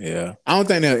foolish. yeah. I don't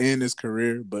think they'll end his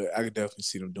career, but I could definitely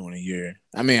see them doing a year.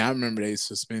 I mean, I remember they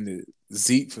suspended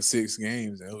Zeke for 6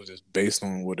 games, and it was just based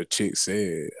on what a chick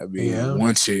said. I mean, Yeah.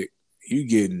 one chick, you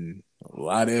getting a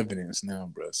lot of evidence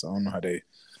now, bro. So I don't know how they.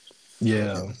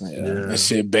 Yeah. And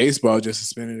shit, baseball just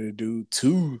suspended a dude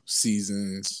 2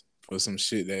 seasons for some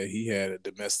shit that he had a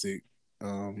domestic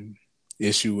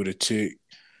issue with a chick,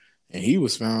 and he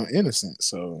was found innocent,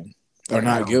 so or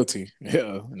not guilty.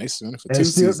 Yeah, and they suspended for 2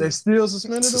 seasons. They still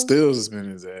suspended him. Still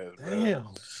suspended his ass. Damn.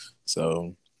 Bro.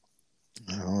 So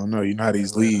I don't know. You know how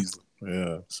these leagues.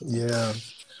 Yeah. So. Yeah.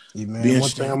 Man, one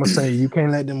thing I'm gonna say, you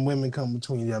can't let them women come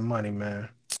between your money, man.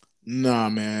 Nah,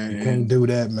 man. You can't do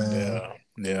that, man. Yeah.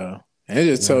 Yeah. And it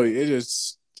just tell you, it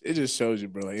just shows you,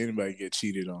 bro. Like anybody get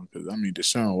cheated on, because I mean,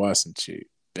 Deshaun Watson chick,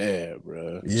 bad,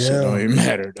 bro. Yeah. Shit don't even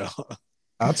matter, though.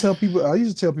 I used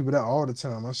to tell people that all the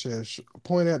time. I said,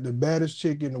 point out the baddest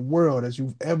chick in the world that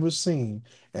you've ever seen,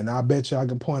 and I bet you I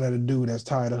can point at a dude that's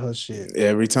tired of her shit.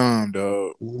 Every time,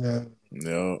 dog. Yeah.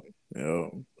 Yo.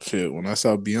 Shit, when I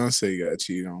saw Beyonce got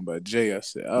cheated on by Jay, I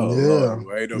said, oh, Yeah. Lord,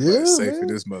 why ain't nobody safe man. in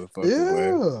this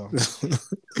motherfucker,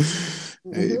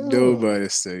 boy? Ain't nobody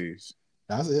safe.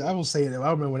 I was saying that. I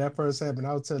remember when that first happened,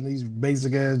 I was telling these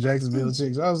basic ass Jacksonville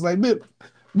chicks, I was like,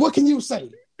 what can you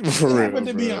say? For What real, happened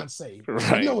to bro. Beyonce?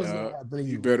 Right. You know it's not happening.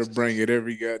 You better bring it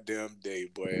every goddamn day,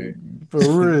 boy. For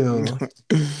real.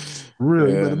 Real.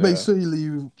 Yeah, you better make sure you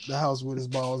leave the house with his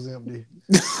balls empty.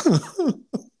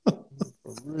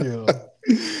 For real.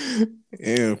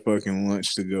 And fucking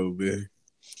lunch to go, man.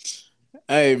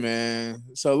 Hey, man.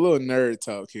 So a little nerd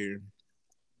talk here.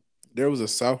 There was a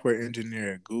software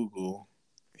engineer at Google.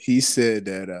 He said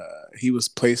that he was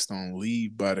placed on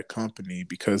leave by the company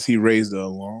because he raised the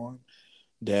alarm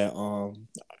that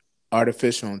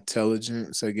artificial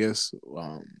intelligence, I guess,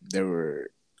 they were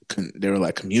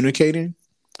like communicating,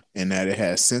 and that it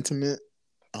has sentiment,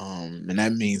 and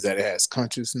that means that it has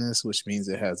consciousness, which means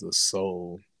it has a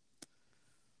soul.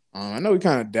 I know we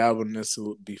kind of dabbled in this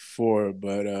before,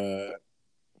 but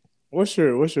what's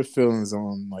your feelings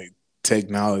on like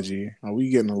technology? Are we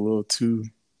getting a little too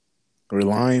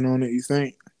relying on it, you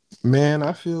think? Man,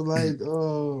 I feel like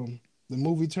the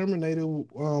movie Terminator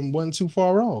wasn't too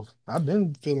far off. I've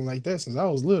been feeling like that since I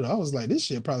was little. I was like, this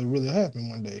shit probably really happened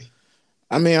one day.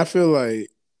 I mean, I feel like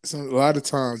a lot of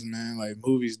times, man, like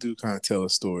movies do kind of tell a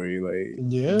story. Like,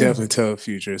 definitely tell a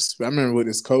future. I remember with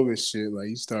this COVID shit, like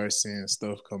you start seeing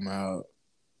stuff come out,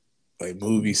 like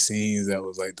movie scenes that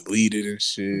was like deleted and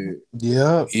shit.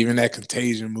 Yeah. Even that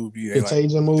Contagion movie,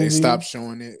 they stopped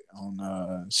showing it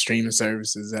on streaming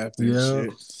services after. Yeah.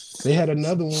 Shit. They had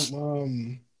another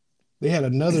one. They had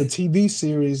another TV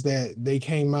series that they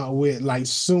came out with like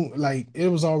soon, like it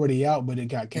was already out, but it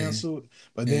got canceled.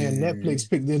 But then Netflix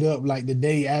picked it up like the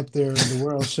day after the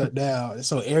world shut down,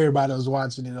 so everybody was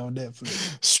watching it on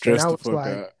Netflix. Stressed the fuck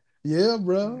out. Yeah,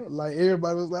 bro. Like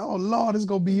everybody was like, "Oh Lord, it's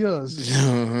gonna be us."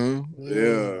 Yeah.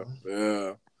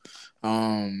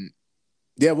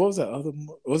 Yeah. What was that other?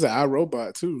 What was that?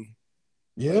 iRobot too?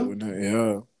 Yeah. Like,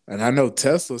 yeah. And I know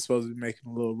Tesla's supposed to be making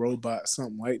a little robot,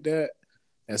 something like that.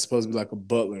 that's supposed to be like a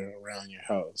butler around your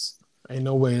house. Ain't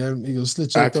no way. That he gonna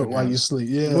slit your throat Acting while you house. sleep.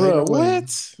 Yeah, ain't Bro, no way.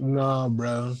 what? Nah,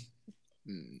 bro.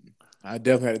 I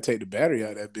definitely had to take the battery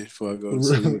out of that bitch before I go to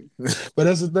But sleep.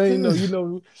 that's the thing, though. You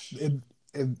know,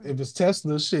 if it's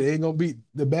Tesla, shit, ain't gonna be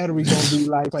the battery gonna be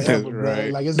like That's forever, bro.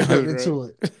 right. Like it's That's built right. into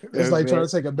it. It's That's like trying right.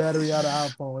 to take a battery out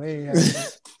of iPhone. It ain't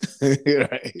happening.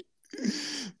 Right.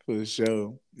 For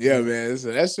sure. Yeah, man.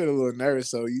 So that shit a little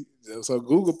nervous. So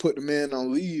Google put the man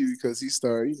on leave because he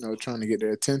started, trying to get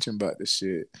their attention about this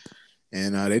shit.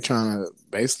 And they trying to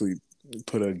basically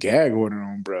put a gag order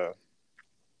on bro.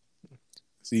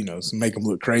 So, to make him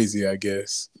look crazy, I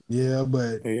guess. Yeah,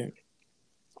 but Yeah.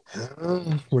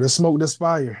 with the smoke, there's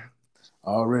fire.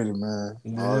 Already, man.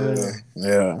 Yeah. Already.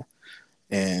 Yeah.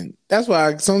 And that's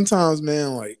why sometimes,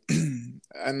 man, like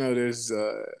I know there's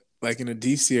like in the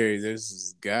DC area, there's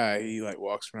this guy, he like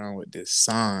walks around with this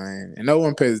sign and no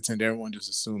one pays attention. Everyone just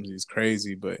assumes he's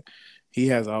crazy, but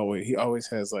he always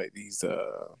has like these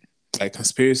like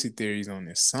conspiracy theories on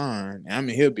this sign. And I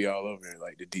mean he'll be all over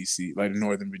like the DC, like the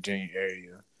Northern Virginia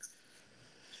area.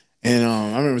 And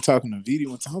I remember talking to VD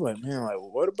one time. I was like, man, like,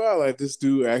 what about like this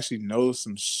dude actually knows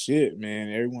some shit,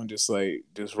 man? Everyone just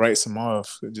writes him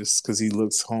off just because he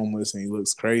looks homeless and he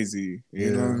looks crazy.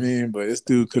 You know what I Yeah. mean? But this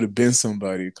dude could have been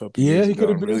somebody a couple Yeah, years he could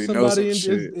ago have and been really know some somebody in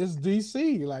shit. it's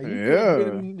DC. Like he could have Yeah,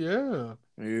 been, yeah.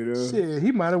 you know, Shit,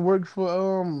 he might have worked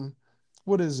for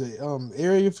what is it?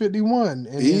 Area 51 and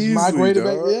just easily, migrated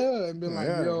back, dog. yeah, and been like,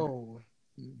 Yeah, yo,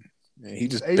 and he these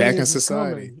just back in aliens is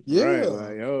society, coming. right? Yeah.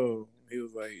 Like, oh, he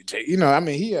was like, I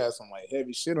mean, he had some like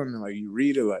heavy shit on there. Like, you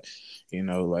read it, like,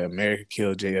 like America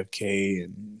killed JFK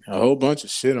and a whole bunch of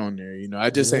shit on there. I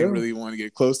just ain't Yeah. really want to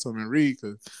get close to him and read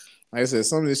because, like I said,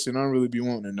 some of this shit I don't really be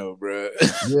wanting to know, bro.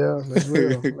 Yeah, that's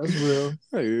real. That's real.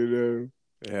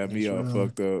 It had me That's all real.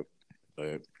 fucked up.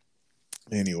 But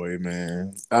anyway,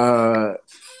 man,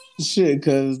 shit,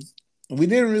 because we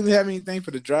didn't really have anything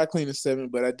for the dry cleaner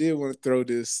segment, but I did want to throw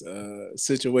this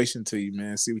situation to you,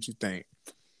 man. See what you think.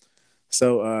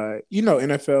 So,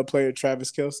 NFL player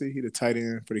Travis Kelce, he the tight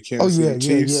end for the Oh Kansas yeah, City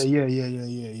yeah, yeah, Chiefs. yeah, yeah, yeah,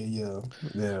 yeah, yeah, yeah.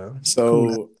 Yeah. Cool.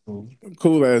 So Cool.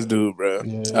 cool ass dude, bro.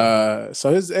 Yeah.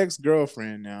 So his ex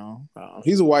girlfriend now,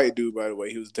 he's a white dude by the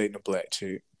way. He was dating a black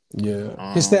chick.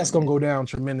 Yeah. His stats gonna Um, go down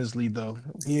tremendously though.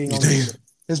 He ain't you gonna be think?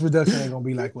 his production ain't gonna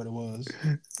be like what it was.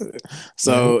 Yeah.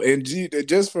 So, and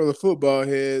just for the football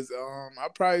heads,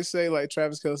 I'd probably say like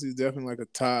Travis Kelce is definitely like a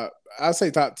top. I'd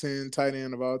say top 10 tight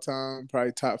end of all time.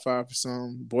 Probably top 5 for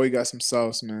some. Boy got some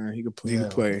sauce, man. He could Yeah.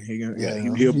 play. He can, yeah,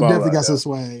 Yeah. he'll He ball definitely out got some there.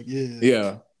 swag. Yeah.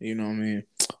 Yeah, you know what I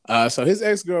mean. So his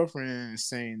ex girlfriend is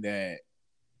saying that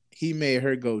he made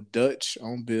her go Dutch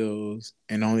on bills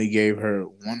and only gave her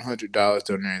 $100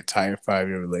 during their entire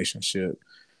 5-year relationship.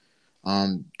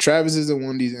 Travis isn't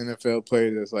one of these NFL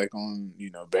players that's like on,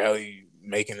 barely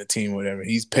making the team or whatever.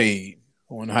 He's paid,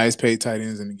 one of the highest paid tight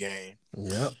ends in the game.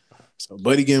 Yep. So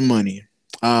buddy getting money.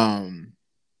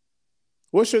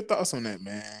 What's your thoughts on that,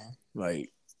 man?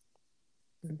 Like,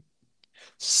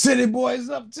 City boys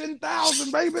up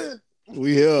 10,000, baby.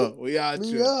 we here. We out We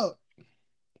here. up.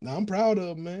 Now I'm proud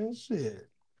of him, man. Shit.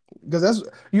 Because that's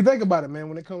you think about it, man.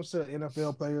 When it comes to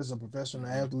NFL players or professional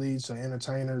athletes or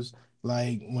entertainers,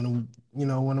 like when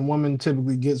a woman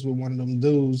typically gets with one of them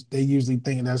dudes, they usually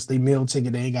think that's their meal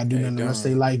ticket. They ain't got to do Hey, nothing the rest of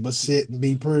done. their life but sit and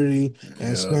be pretty and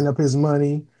Yeah. spend up his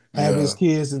money, have his Yeah.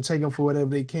 kids, and take them for whatever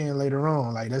they can later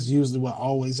on. Like that's usually what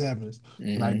always happens.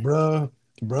 Like,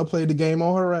 Mm-hmm. bruh played the game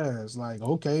on her ass. Like,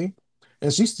 okay,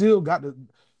 and she still got the.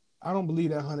 I don't believe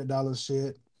that $100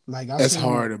 shit. Like I That's seen,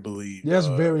 hard to believe, that's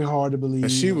dog. very hard to And believe.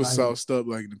 she was Like, sauced up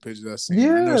like in the pictures I seen. I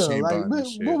know yeah, she ain't like, buying that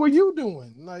but what shit. were you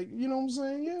doing? Like, you know what I'm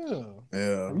saying? Yeah.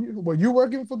 Yeah. Were you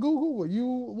working for Google? Were you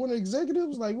one of the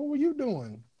executives? Like, what were you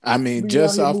doing? I mean, Be out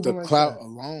just here off the moving like clout that.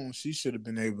 alone, she should have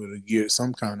been able to get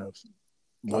some kind of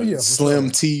Oh what yeah, for slim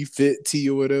sure. T, fit T,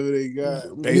 or whatever they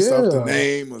got based off the Yeah.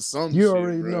 name or some You shit,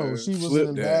 already know bro. she was an Flip that.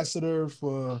 ambassador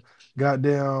for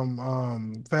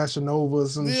goddamn Fashion Nova,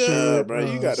 some Yeah, shit, bro.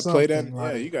 You got to play that. something Yeah,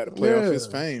 like you got to play off his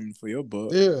yeah. fame for your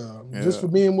buck. Yeah, just Yeah, for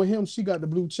being with him, she got the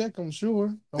blue check, I'm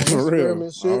sure, on for Instagram real.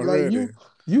 and shit. Like Already.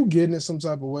 you getting it some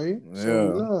type of way.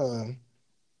 So Yeah, nah. And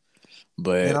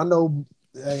but I know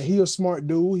he a smart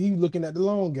dude. He looking at the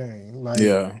long game. Like,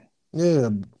 yeah. yeah,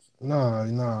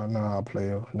 nah,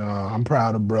 player. Nah, I'm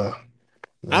proud of bruh.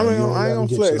 Man, you don't I let ain't him gonna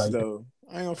get you flex like that. though.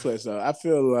 I ain't gonna flex though. I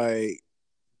feel like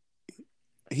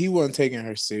he wasn't taking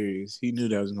her serious. He knew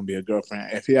that was gonna be a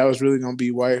girlfriend. If I was really gonna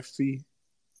be wifey,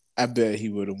 I bet he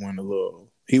would have won a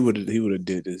little. He would have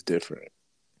did this different.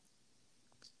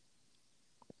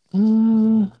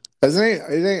 Mm, Cause it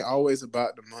ain't always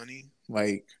about the money.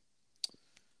 Like,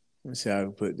 let me see how I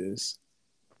can put this.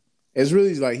 It's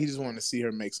really like he just wanted to see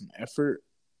her make some effort.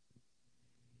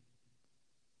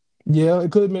 Yeah,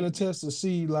 it could have been a test to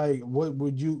see like what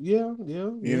would you. Yeah, yeah,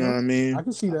 You know yeah. what I I mean?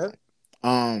 can see that.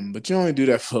 But you only do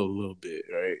that for a little bit,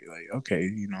 right? Like, okay,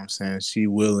 you know what I'm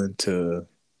saying?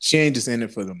 She ain't just in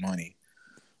it for the money.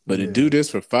 But to do Yeah. this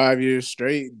for 5 years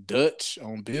straight, Dutch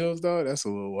on bills, dog, that's a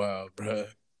little wild, bruh.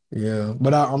 Yeah,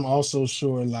 but I'm also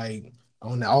sure, like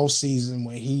on the off season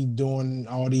when he doing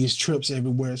all these trips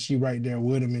everywhere, she right there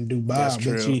with him in Dubai. That's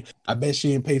true. I bet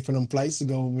she didn't pay for them flights to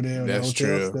go over there, the That's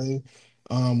hotel true. stay.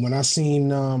 When I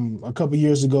seen a couple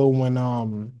years ago when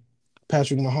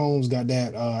Patrick Mahomes got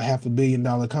that $500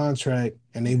 million contract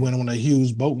and they went on a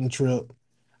huge boating trip,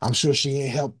 I'm sure she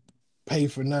ain't helped pay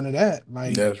for none of that.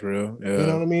 Like That's real. you know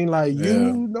Yeah. what I mean? Like Yeah.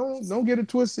 you don't get it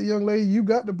twisted, young lady. You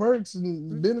got the perks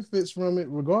and benefits from it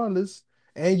regardless.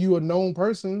 And you a known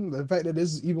person. The fact that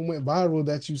this even went viral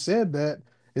that you said that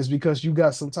is because you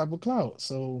got some type of clout.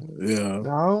 So Yeah. no,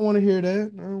 I don't want to hear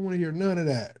that. I don't want to hear none of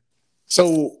that.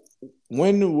 So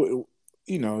when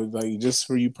like just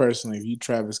for you personally, if you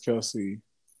Travis Kelsey,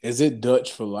 is it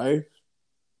Dutch for life?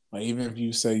 Like even if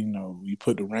you say, you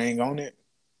put the ring on it,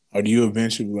 or do you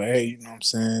eventually be like, hey, you know what I'm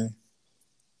saying?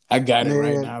 I got it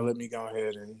right Man, now. Let me go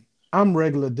ahead and I'm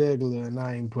regular degular and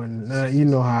I ain't putting you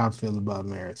know how I feel about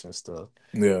marriage and stuff.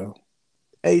 yeah.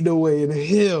 Ain't no way in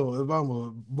hell if I'm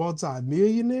a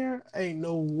multi-millionaire, ain't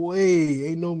no way.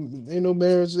 Ain't no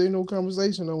marriage, ain't no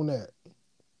conversation on that.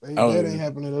 Oh That yeah. ain't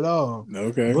happening at all.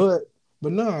 Okay.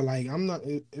 But no, like I'm not.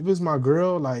 If it's my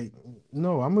girl, like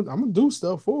no, I'm gonna do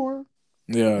stuff for her.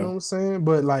 You know Yeah. what I'm saying?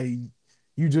 But like,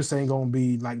 you just ain't gonna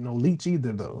be like no leech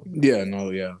either, though. Yeah, no,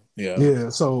 yeah. Yeah. Yeah.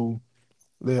 So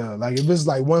yeah, like if it's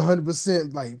like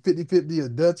 100% like 50-50 a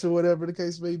Dutch or whatever the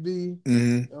case may be, you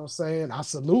Mm-hmm. know what I'm saying? I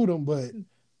salute him, but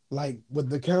like with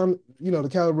the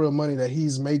caliber of money that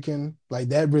he's making, like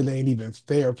that really ain't even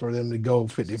fair for them to go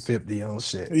 50-50 on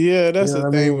shit. Yeah, You that's know the what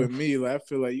I thing mean? with me. Like, I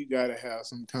feel like you gotta have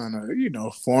some kind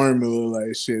of, formula.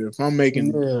 Like, shit, if I'm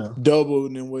making Yeah. double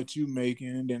than what you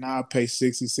making, then I'll pay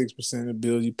 66% of the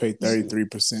bill. You pay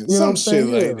 33%, You know what some I'm shit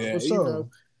saying? like Yeah, for that. sure.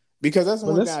 Because that's But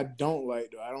one thing that's I don't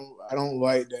like. Though I don't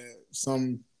like that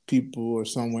some people or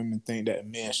some women think that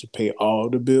men should pay all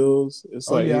the bills.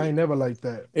 It's oh like, yeah, I ain't never like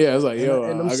that. yeah, it's like, yo,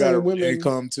 And them I got same a women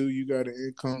income too. You got an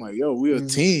income. Like, yo, we a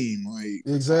is team. Like,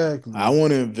 I exactly.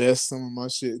 want to invest some of my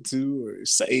shit too, or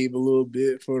save a little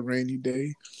bit for a rainy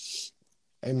day.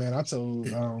 Hey man, I told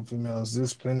females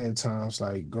this plenty of times,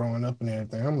 like growing up and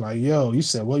everything. I'm like, yo, you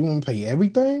said, well, you want to pay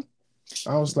everything?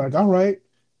 I was like, all right,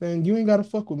 then you ain't gotta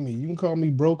fuck with me. You can call me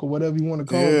broke or whatever you want to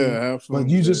call Yeah, me, have but fun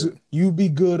with you be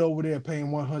good over there paying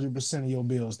 100% of your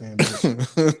bills, then, bitch.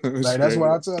 it. Like that's Straight what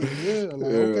up. I tell them. Yeah,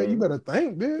 like okay, you Yeah, better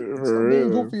think, bitch. Stop for being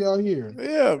real. goofy out here.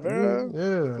 Yeah, bro.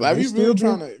 Yeah, Like, they still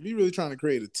been. if you really trying to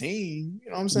create a team, you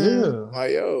know what I'm saying? Yeah,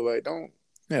 Like, yo, like,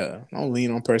 don't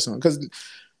lean on personal, because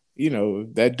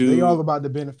that they all dude. about the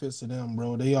benefits of them,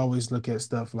 bro. They always look at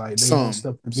stuff like they want Some,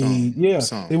 stuff to be, some, yeah, they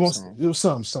some, want some. it was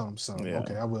some. Yeah,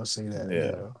 Okay, I will say that,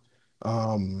 yeah.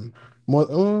 yeah.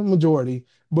 More majority,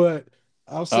 but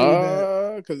I'll say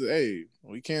that Cause hey,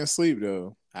 we can't sleep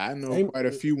though. I know ain't quite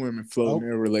a few women floating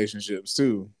oh, in relationships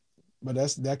too. but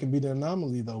that can be the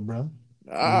anomaly though, bro.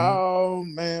 Mhm. Oh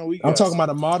man, I'm talking about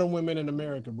the modern women in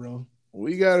America, bro.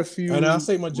 And I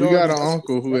say we got majority. an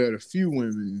uncle who had a few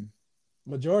women.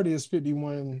 Majority is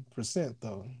 51%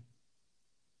 though.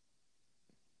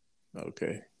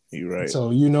 Okay, you right.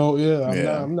 So yeah,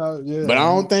 Yeah. But yeah.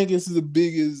 I don't think it's the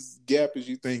biggest gap as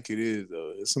you think it is,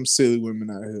 though. There's some silly women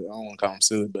out here. I don't want to call them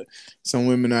silly, but some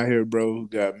women out here, bro, who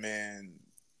got, man.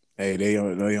 Hey, they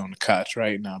on the couch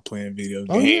right now playing video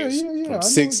Oh yeah, games yeah, yeah. from I know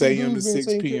 6 some a.m. to dudes been 6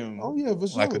 taking care. p.m. Oh yeah,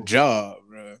 for like a sure. job,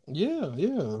 bro. Yeah,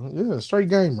 yeah, yeah. Straight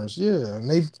gamers. Yeah,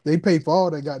 and they pay for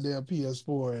all that goddamn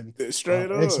PS4 and Straight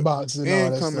up. Xbox and all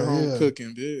And that coming stuff. home Yeah,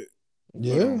 cooking, bitch. But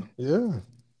yeah, yeah,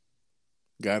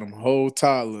 got them whole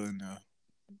toddler in there.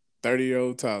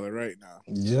 30-year-old Tyler right now.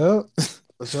 yeah.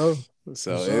 For sure, for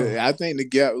So sure. I think the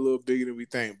gap a little bigger than we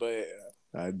think, but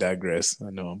I digress.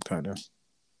 I know I'm kind of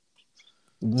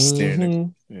staring at, Hmm.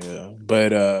 yeah.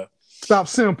 But Stop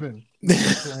simping. I'm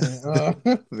just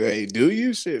playing. hey, do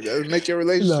you shit? That'll make your No,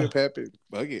 relationship happy.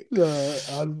 Fuck it. no,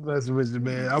 I'm messing with you,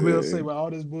 man. I will say, Yeah. with all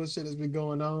this bullshit that's been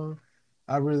going on,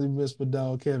 I really miss my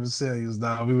dog Kevin Samuels,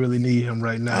 dog. We really need him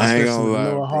right now, I ain't especially gonna with the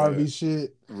lie, Noah bruh. Harvey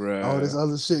shit, all this Bruh.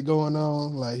 other shit going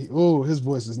on. Like, oh, his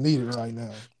voice is needed right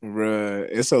now. Bruh.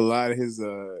 It's a lot of his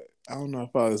I don't know if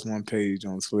I follow this one page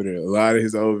on Twitter. A lot of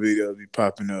his old videos be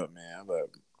popping up, man. But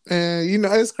man,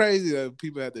 it's crazy that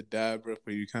people have to die, bro,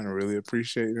 for you kind of really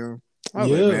appreciate them. I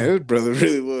was like, man, this brother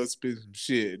really was spitting some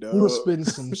shit, dog. He was spitting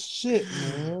some shit,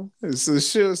 man. So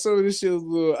shit, some of this shit was a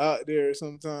little out there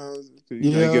sometimes.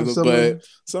 Yeah, But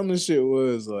some of the shit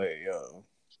was like, yo,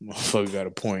 motherfucker got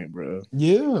a point, bro.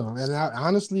 Yeah, and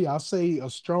honestly, I'll say a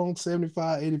strong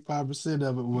 75-85%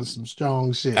 of it was some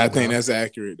strong shit. I think that's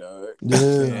accurate, dog.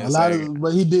 Yeah, a lot of,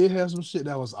 but he did have some shit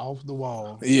that was off the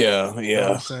wall. Yeah, You know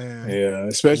what I'm saying? Yeah,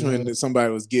 especially when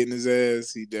somebody was getting his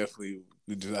ass, he definitely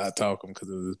would just out-talk him because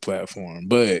of his platform.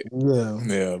 But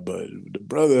yeah, but the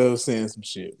brother was saying some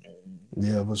shit, man.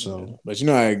 Yeah, for sure. Yeah. But you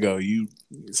know how it go. You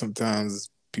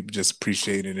sometimes people just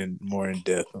appreciate it more in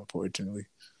depth, unfortunately.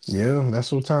 Yeah,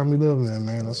 that's what time we live in,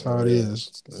 man. That's how it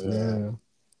is. Yeah.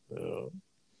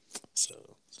 So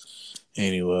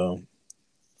anyway,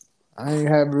 I ain't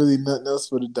have really nothing else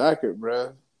for the docket,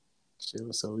 bro.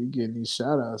 Shit, so we getting these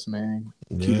shout outs, man.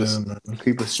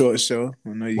 Keep a short show. I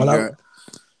know you got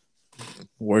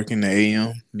working the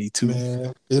AM. Me too.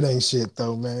 Man, it ain't shit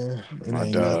though, man. It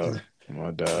ain't nothing.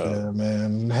 My dog. Yeah,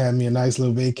 man. Had me a nice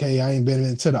little vacay. I ain't been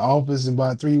into the office in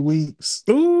about 3 weeks.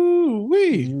 Ooh,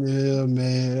 wee. Yeah,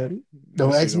 man.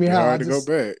 Don't ask me how. Go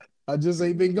back. I just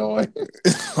ain't been going.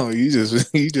 Oh, you just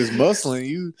muscling.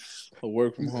 You a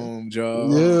work from home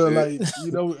job. Yeah, like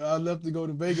I left to go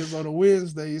to Vegas on a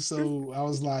Wednesday, so I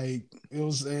was like, it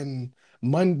was in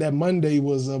that Monday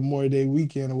was a more day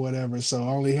weekend or whatever, so I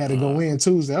only had to go in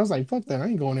Tuesday. I was like, fuck that, I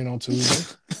ain't going in on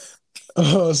Tuesday.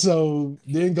 So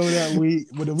didn't go that week,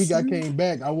 but the week I came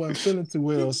back, I wasn't feeling too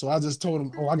well, so I just told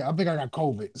him, I think I got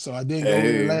COVID, so I didn't go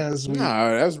in last week.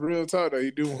 Nah, that's real talk though. You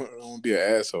do want to be an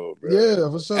asshole, bro. Yeah,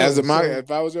 for sure.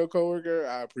 If I was your coworker,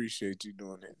 I appreciate you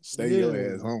doing it. Stay your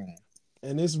ass home.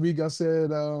 And this week I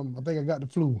said, I think I got the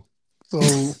flu, so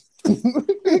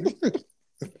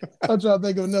I'm trying to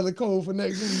think of another cold for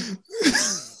next week.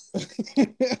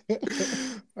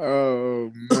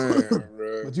 Oh man,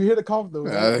 bro! But you hear the cough though.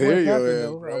 I hear your ass,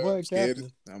 bro.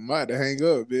 I'm about to hang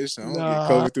up, bitch. I don't get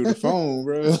COVID through the phone,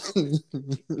 bro.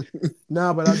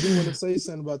 Nah, but I do want to say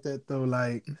something about that though.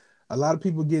 Like a lot of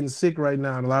people getting sick right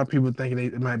now, and a lot of people thinking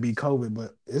it might be COVID,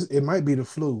 but it might be the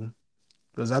flu.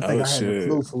 Because I think I had the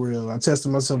flu for real. I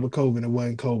tested myself with COVID and it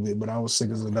wasn't COVID, but I was sick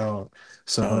as a dog.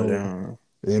 So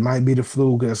it might be the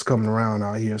flu that's coming around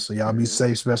out here. So y'all be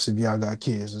safe, especially if y'all got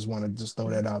kids. Just want to throw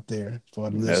that out there for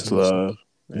the listeners. That's love.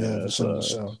 Yeah, for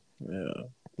sure. Yeah,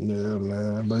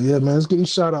 man. But yeah, man, let's get these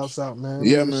shout outs out, man.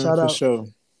 Yeah, man, for sure.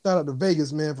 Shout out to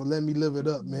Vegas, man, for letting me live it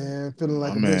up, man. Feeling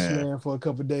like a bitch, man, for a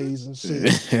couple of days and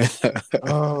shit. Shout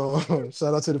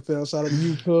out to the fam. Shout out to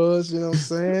you, cuz. You know what I'm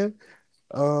saying?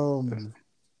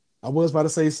 I was about to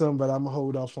say something, but I'm gonna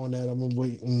hold off on that. I'm gonna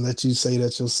wait and let you say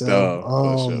that yourself.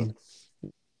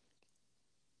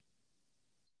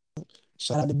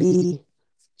 Shout out to B.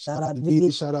 Shout out to V.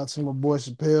 Shout out to my boy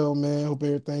Chappelle, man. Hope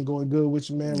everything going good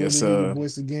with you, man. Yes, sir. Your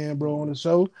voice again, bro, on the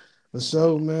show. The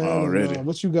show, man. Already.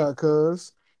 What you got,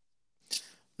 cuz?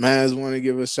 Man, I just want to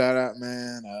give a shout out,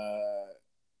 man.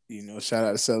 Shout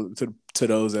out to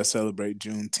those that celebrate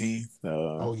Juneteenth.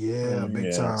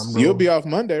 Big time, bro. You'll be off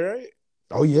Monday, right?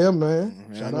 Oh yeah, man.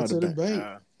 Shout out to the bank.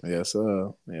 Yes,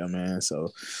 yeah, man.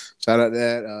 So shout out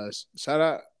that. Shout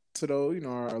out to those,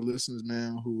 our listeners,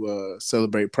 man, who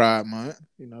celebrate Pride Month.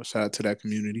 Shout out to that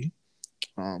community.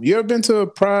 You ever been to a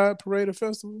Pride Parade or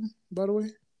festival, by the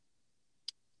way?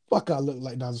 Fuck, I look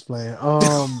like I was playing.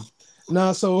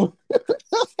 So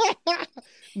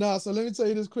let me tell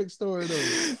you this quick story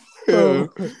though.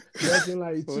 Back in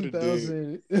like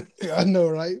 2000, I know,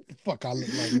 right? Fuck, I look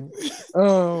like him.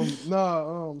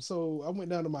 So I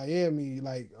went down to Miami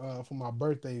for my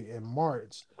birthday in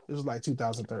March. It was like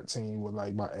 2013 with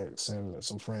like my ex and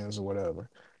some friends or whatever.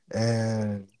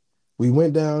 And we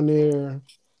went down there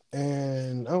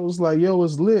and I was like, yo,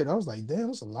 it's lit. I was like, damn,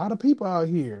 there's a lot of people out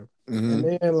here.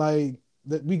 Mm-hmm. And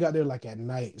then we got there like at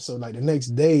night. So like the next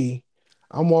day,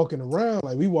 I'm walking around,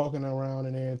 like we walking around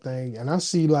and everything, and I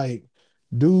see like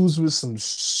dudes with some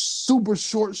super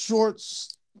short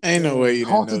shorts. Ain't no way you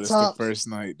didn't notice the first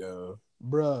night though.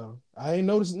 Bruh, I ain't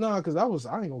noticed because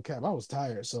I ain't gonna cap, I was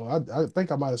tired. So I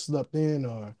think I might have slept in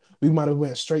or we might have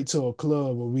went straight to a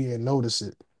club where we didn't notice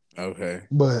it. Okay.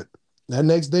 But that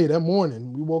next day, that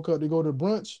morning, we woke up to go to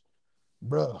brunch.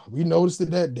 Bruh, we noticed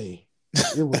it that day.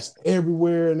 It was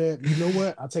everywhere. And then, you know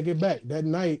what? I take it back. That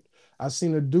night, I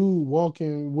seen a dude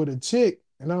walking with a chick,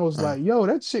 and I was like, "Yo,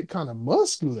 that chick kind of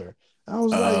muscular." I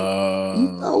was like,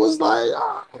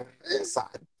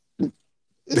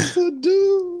 it's a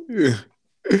dude.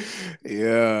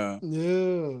 Yeah.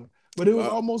 Yeah. but it was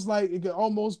almost like it could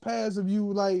almost pass if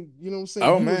you like, you know what I'm saying?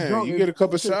 Oh You was man, drunk. you get a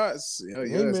couple It could, shots. Yeah, hey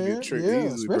it's get man, tricked yeah,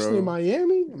 easily, especially in bro.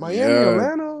 Miami, Yeah,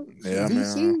 Atlanta, yeah, man.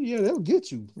 DC. Yeah, they'll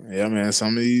get you. Yeah, man.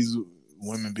 Some of these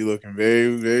women be looking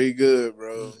very, very good,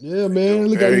 bro. Yeah, They doing man.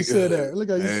 Look how you very said good. that. Look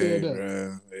how you said Hey, that.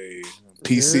 bro. Hey,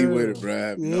 PC with Yeah, it, bro. I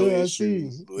have no yeah, I see.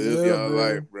 issues. Live Yeah, y'all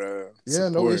life, man. bro. Yeah, no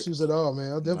Support. issues at all,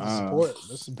 man. I'll definitely Nah. support.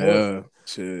 Let's support. Yeah.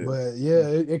 Shit. But yeah,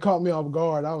 it caught me off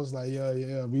guard. I was like, yeah.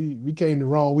 We came the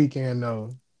wrong weekend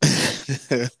though.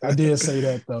 I did say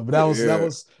that though, but Yeah.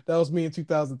 that was me in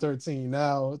 2013.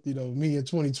 Now, me in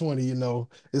 2020,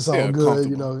 it's all Yeah. good,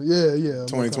 Comfortable. yeah,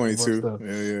 more comfortable and 2022. stuff.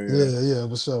 Yeah. Yeah,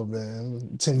 what's up,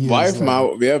 man? 10 years Wife,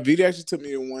 later. BD actually took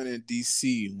me to one in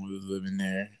DC when we was living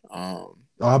there. Oh,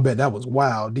 I bet that was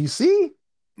wild. DC?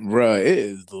 Bruh, it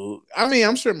is. I mean,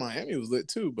 I'm sure Miami was lit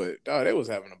too, but dog, they was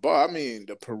having a ball. I mean,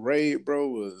 the parade, bro,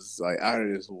 was like out of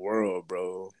this world,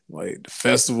 bro. Like the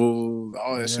festival,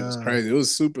 all that shit was Yeah. crazy. It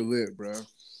was super lit, bro.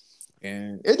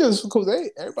 And it just because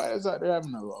everybody was out there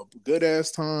having a good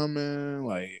ass time, man.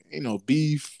 Like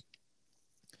beef,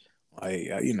 like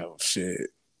shit.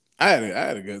 I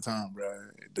had a good time, bro.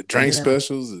 The drink Yeah.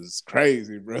 specials is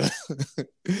crazy, bro. I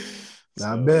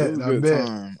So it bet. was a I good bet.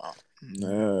 time.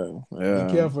 Yeah, Be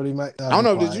yeah. careful. They might I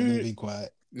don't be know. Did quiet. Let me you? be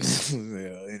quiet.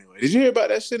 Yeah. Anyway, did you hear about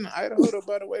that shit in Idaho? Though,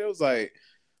 by the way, it was like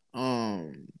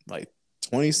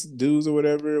 20 dudes or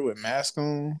whatever with masks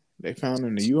on. They found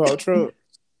in the U-Haul truck.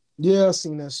 Yeah, I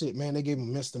seen that shit, man. They gave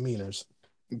them misdemeanors.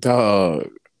 Dog.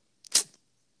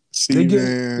 See, They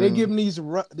man, giving these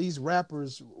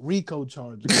rappers RICO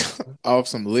charges off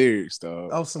some lyrics,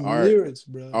 dog. of some Art, lyrics,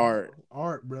 bro. art.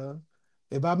 Art, bro.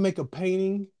 If I make a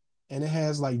painting and it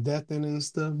has like death in it and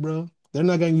stuff, bro, they're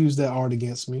not gonna use that art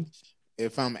against me.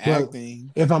 If I'm But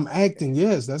acting if I'm acting,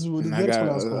 yes, that's and I what got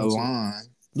I was a going to. line,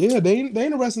 Yeah, they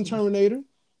ain't arresting Terminator.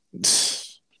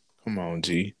 come on,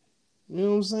 G. You know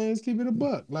what I'm saying? Let's keep it a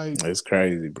buck. Like, It's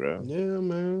crazy, bro. yeah,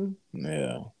 man.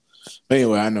 Yeah. But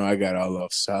anyway, I know I got all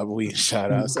off shout outs.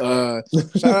 Shout out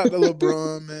to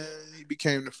LeBron, man. He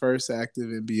became the first active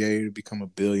NBA to become a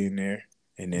billionaire.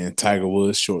 And then Tiger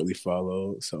Woods shortly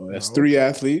followed. So that's three Okay.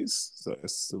 athletes. So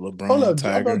it's Hold LeBron, up, I thought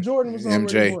Tiger, Jordan was already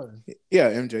MJ. one. Yeah,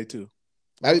 MJ too.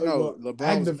 I know Well,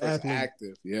 LeBron was the active first athlete.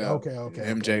 active. Yeah. Okay.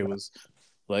 MJ was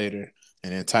later.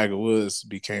 And then Tiger Woods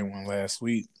became one last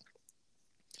week.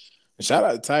 And shout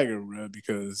out to Tiger, bro,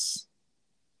 because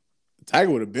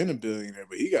Tiger would have been a billionaire,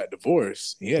 but he got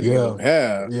divorced. He had to give up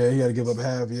half. Yeah, you got to give up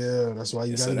half. Yeah, that's why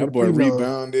you got So to get that a boy prenup.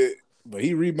 rebounded, but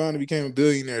he rebounded, became a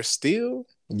billionaire still.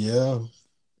 Yeah.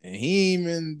 And he ain't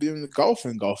even been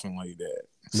golfing like that.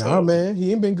 Nah, man,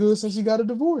 he ain't been good since he got a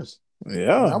divorce.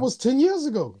 Yeah. That was 10 years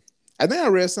ago. I think I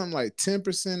read something like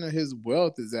 10% of his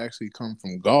wealth is actually come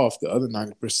from golf. The other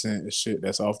 90% is shit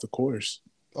that's off the course.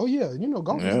 Oh yeah,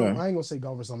 golfers don't. I ain't gonna say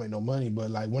golfers don't make no money,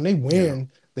 but like when they win,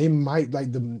 they might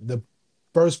like the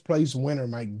first place winner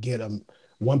might get a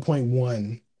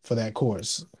 1.1 for that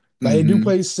course. Like they do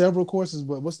play several courses,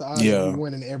 but what's the odds of you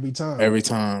winning every time? Every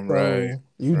time, So right?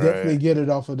 you definitely get it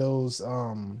off of those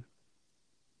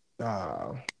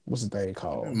what's the thing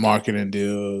called? Marketing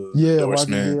deals,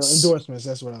 endorsements.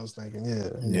 That's what I was thinking.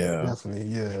 Yeah, definitely.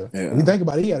 Yeah. If you think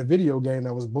about it, he had a video game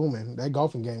that was booming. That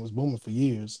golfing game was booming for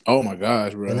years. Oh my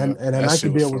gosh, bro! And that Nike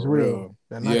deal was real.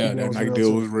 That Nike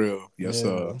deal was real. Yes,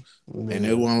 sir. Yeah. And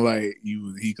it wasn't like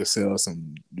he could sell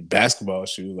some basketball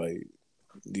shoes, like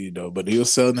but he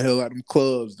was selling the hell out of them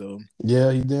clubs though.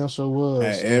 Yeah, he damn sure was.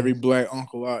 Had every black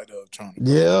uncle out there trying to.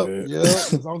 Yeah.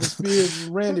 His Uncle Spears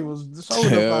and Randy was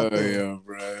showing up out there. Yeah,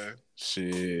 bro.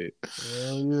 Shit.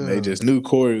 Yeah. They just knew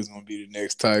Corey was gonna be the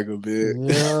next Tiger, man.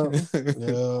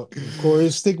 Yeah. Corey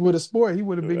stick with a sport, he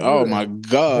would have been good. Oh my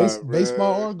god,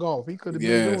 baseball or golf, he could have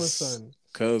been doing something.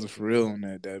 Cuz for real on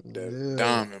that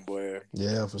diamond boy.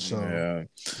 Yeah, for sure.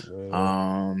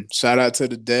 Yeah. Shout out to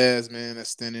the dads, man,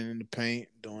 that's standing in the paint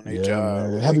doing their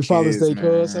job. Happy Father's Day,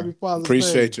 cuz. Happy Father's Day.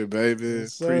 Appreciate you, baby.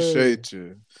 Yes, appreciate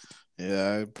you.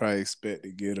 Yeah, I probably expect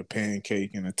to get a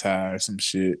pancake and a tie or some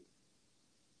shit.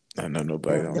 I know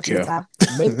nobody don't care.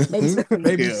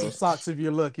 Maybe some socks if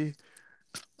you're lucky.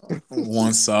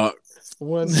 One sock.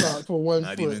 One sock for one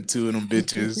Not foot. even two of them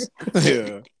bitches.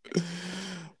 Yeah.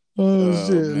 Oh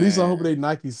shit. Man. At least I hope they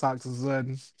Nike socks or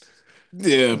something.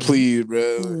 Yeah, please, bro.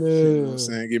 Yeah. You know what I'm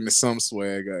saying? Give me some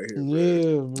swag out here, bro.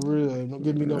 Yeah, for real. Don't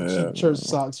give me no cheap church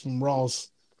socks from Ross.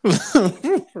 For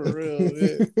real,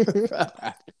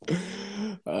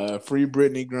 man. Free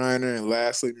Brittany Griner. And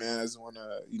lastly, man, I just want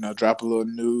to, drop a little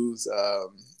news.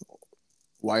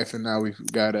 Wife and I, we've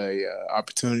got a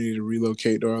opportunity to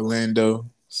relocate to Orlando.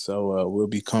 So we'll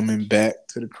be coming back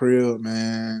to the crib,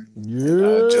 man.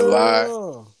 Yeah. In July.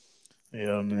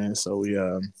 Yeah, man. So we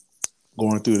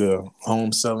going through the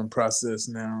home selling process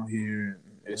now here.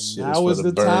 It's now is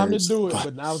the time to do it,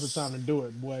 but now is the time to do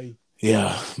it, boy.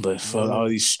 Yeah, but for all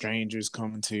these strangers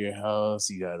coming to your house,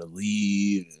 you gotta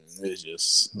leave. It's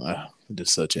just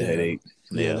such a headache.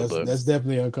 Yeah, that's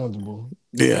definitely uncomfortable.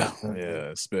 Yeah,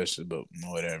 especially, but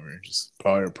whatever, just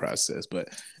part of the process. But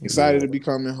excited to be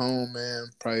coming home, man.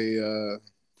 Probably,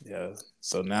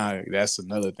 So now that's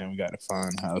another thing, we got to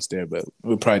find a house there, but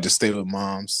we'll probably just stay with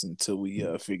moms until we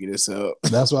figure this out.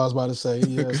 That's what I was about to say.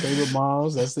 Yeah, stay with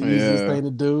moms. That's the easiest thing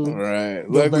to do. Right.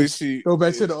 Luckily, go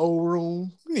back to the old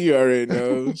room. You already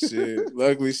know. Shit.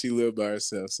 Luckily, she lived by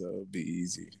herself, so it'll be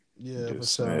easy. Yeah, for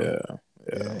sure.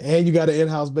 Yeah. And you got an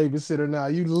in-house babysitter now.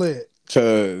 You lit.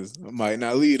 Cause I might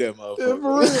not leave that motherfucker. Yeah,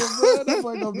 for real, bro. That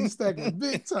boy gonna be stacking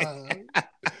big time.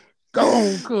 Go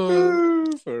on,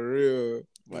 cuz. For real.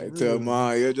 Might tell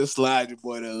mom, yo, just slide your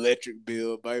boy the electric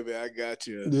bill, baby. I got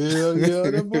you. Yeah,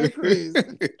 that boy crazy.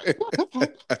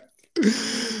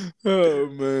 Oh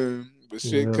man. But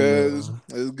shit, cuz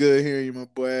it's good hearing you, my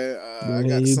boy. I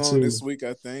got a song this week,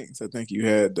 I think. So I think you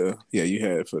had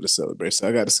it for the celebration. So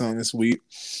I got a song this week.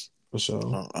 For sure.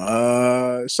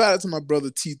 Shout out to my brother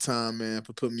T-Time, man,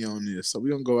 for putting me on this. So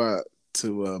we're gonna go out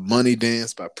to Money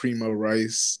Dance by Primo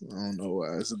Rice. I don't know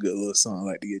why. It's a good little song. I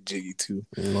like to get jiggy too.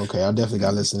 Okay, I definitely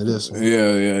gotta listen to this one.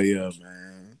 Yeah,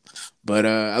 man. But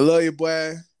I love you,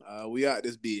 boy. We out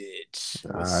this bitch.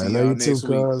 All right, love you too,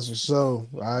 cuz, for sure.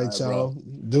 All right, y'all.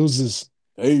 Deuces.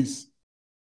 Peace.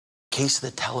 Case of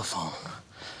the telephone.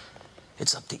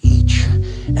 It's up to each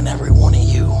and every one of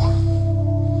you,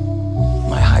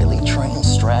 my highly trained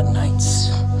Stratonites,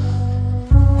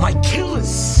 my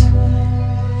killers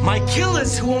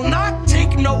who will not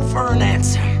take no for an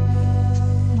answer,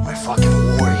 my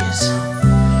fucking warriors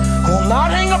who will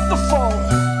not hang up the phone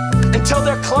until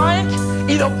their client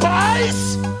either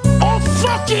buys or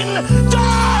fucking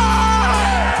dies!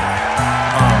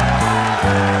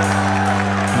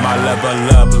 My level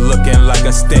up looking like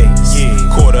a steak.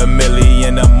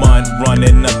 $250,000 a month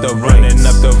running up the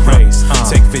race.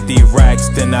 Take 50 racks,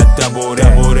 then I double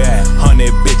that.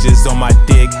 100 bitches on my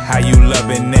dick. How you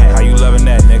loving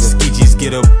that? Nigga? Skeechies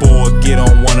get aboard, get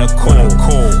on one accord.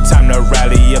 Time to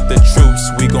rally up the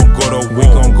troops. We gon' go to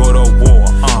war.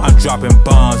 I'm dropping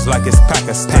bombs like it's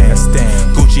Pakistan.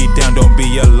 Gucci down, don't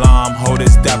be alarmed. Hold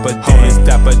this dapper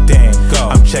Dan. Go.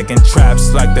 I'm checking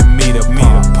traps like the meter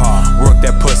part. Work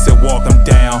that pussy, walk them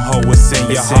down, ho. It's in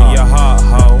your heart,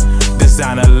 ho.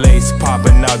 Designer lace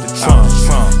popping out the trunk.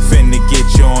 Finna get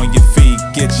you on your feet,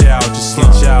 get you out your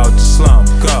slump.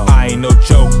 Go. I ain't no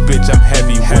joke, bitch, I'm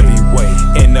heavyweight.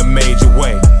 In a major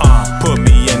way. Put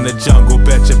me in the jungle,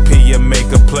 bet your P and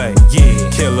make a play. Yeah.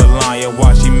 Kill a lion,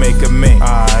 watch he make a mink.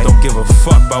 Don't give a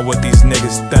fuck about what these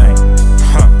niggas think.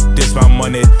 This my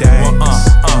money dance.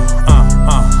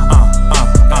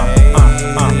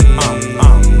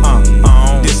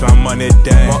 This my money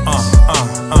dance.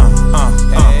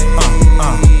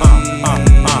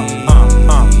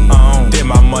 Did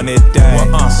my money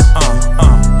dance.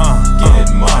 Get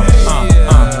money.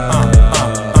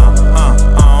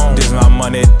 This my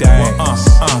money dance.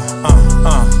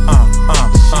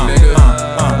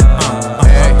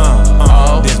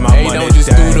 Don't just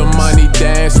do the money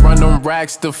dance, run them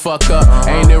racks the fuck up.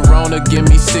 Ain't it wrong to give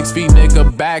me 6 feet,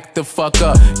 nigga, back the fuck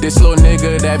up. This little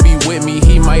nigga that be with me,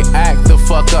 he might act the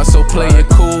fuck up. So play it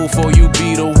cool for you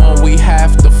be the one we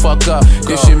have to fuck up.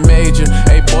 This shit major,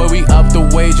 hey boy, we up the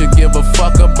wager. Give a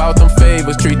fuck about them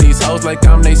favors. Treat these hoes like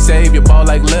I'm they savior. Ball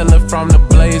like Lillard from the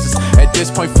Blazers. At this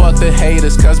point, fuck the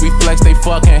haters, cause we flex, they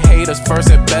fucking hate us.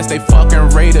 First at best, they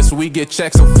fucking rate us. We get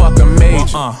checks so fucking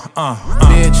major.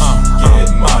 Bitch, get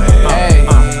money. Hey.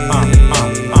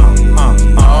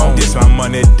 This my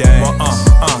money dance.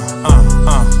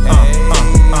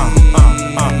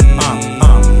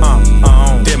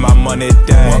 Did my money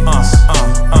dance.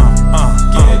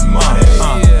 Get money.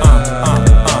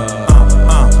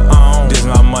 This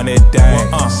my money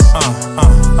dance.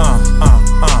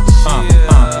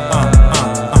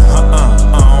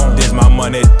 This my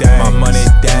money dance.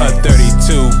 A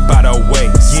 32 by the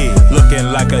waist.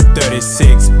 Looking like a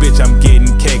 36. Bitch, I'm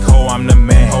getting cake. Ho, I'm the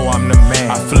man.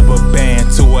 I flip a band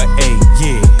to an 8.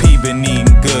 P been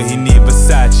eating good. He need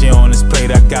Versace on his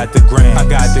plate. I got the gram. I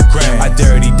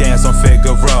dirty dance on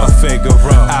Figaro.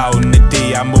 Out in the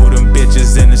D, I move them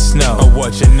bitches in the snow.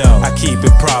 What you know? I keep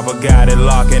it proper. Got it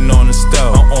locking on the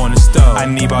stove. I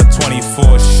need about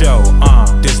 24 show.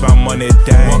 This my money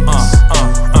dance.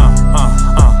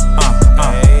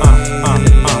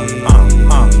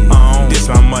 This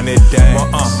my money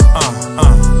dance.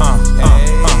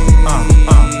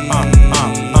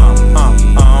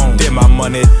 Did my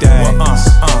money dance.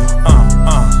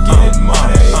 Get money.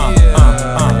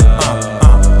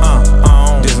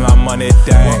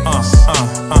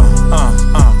 rags.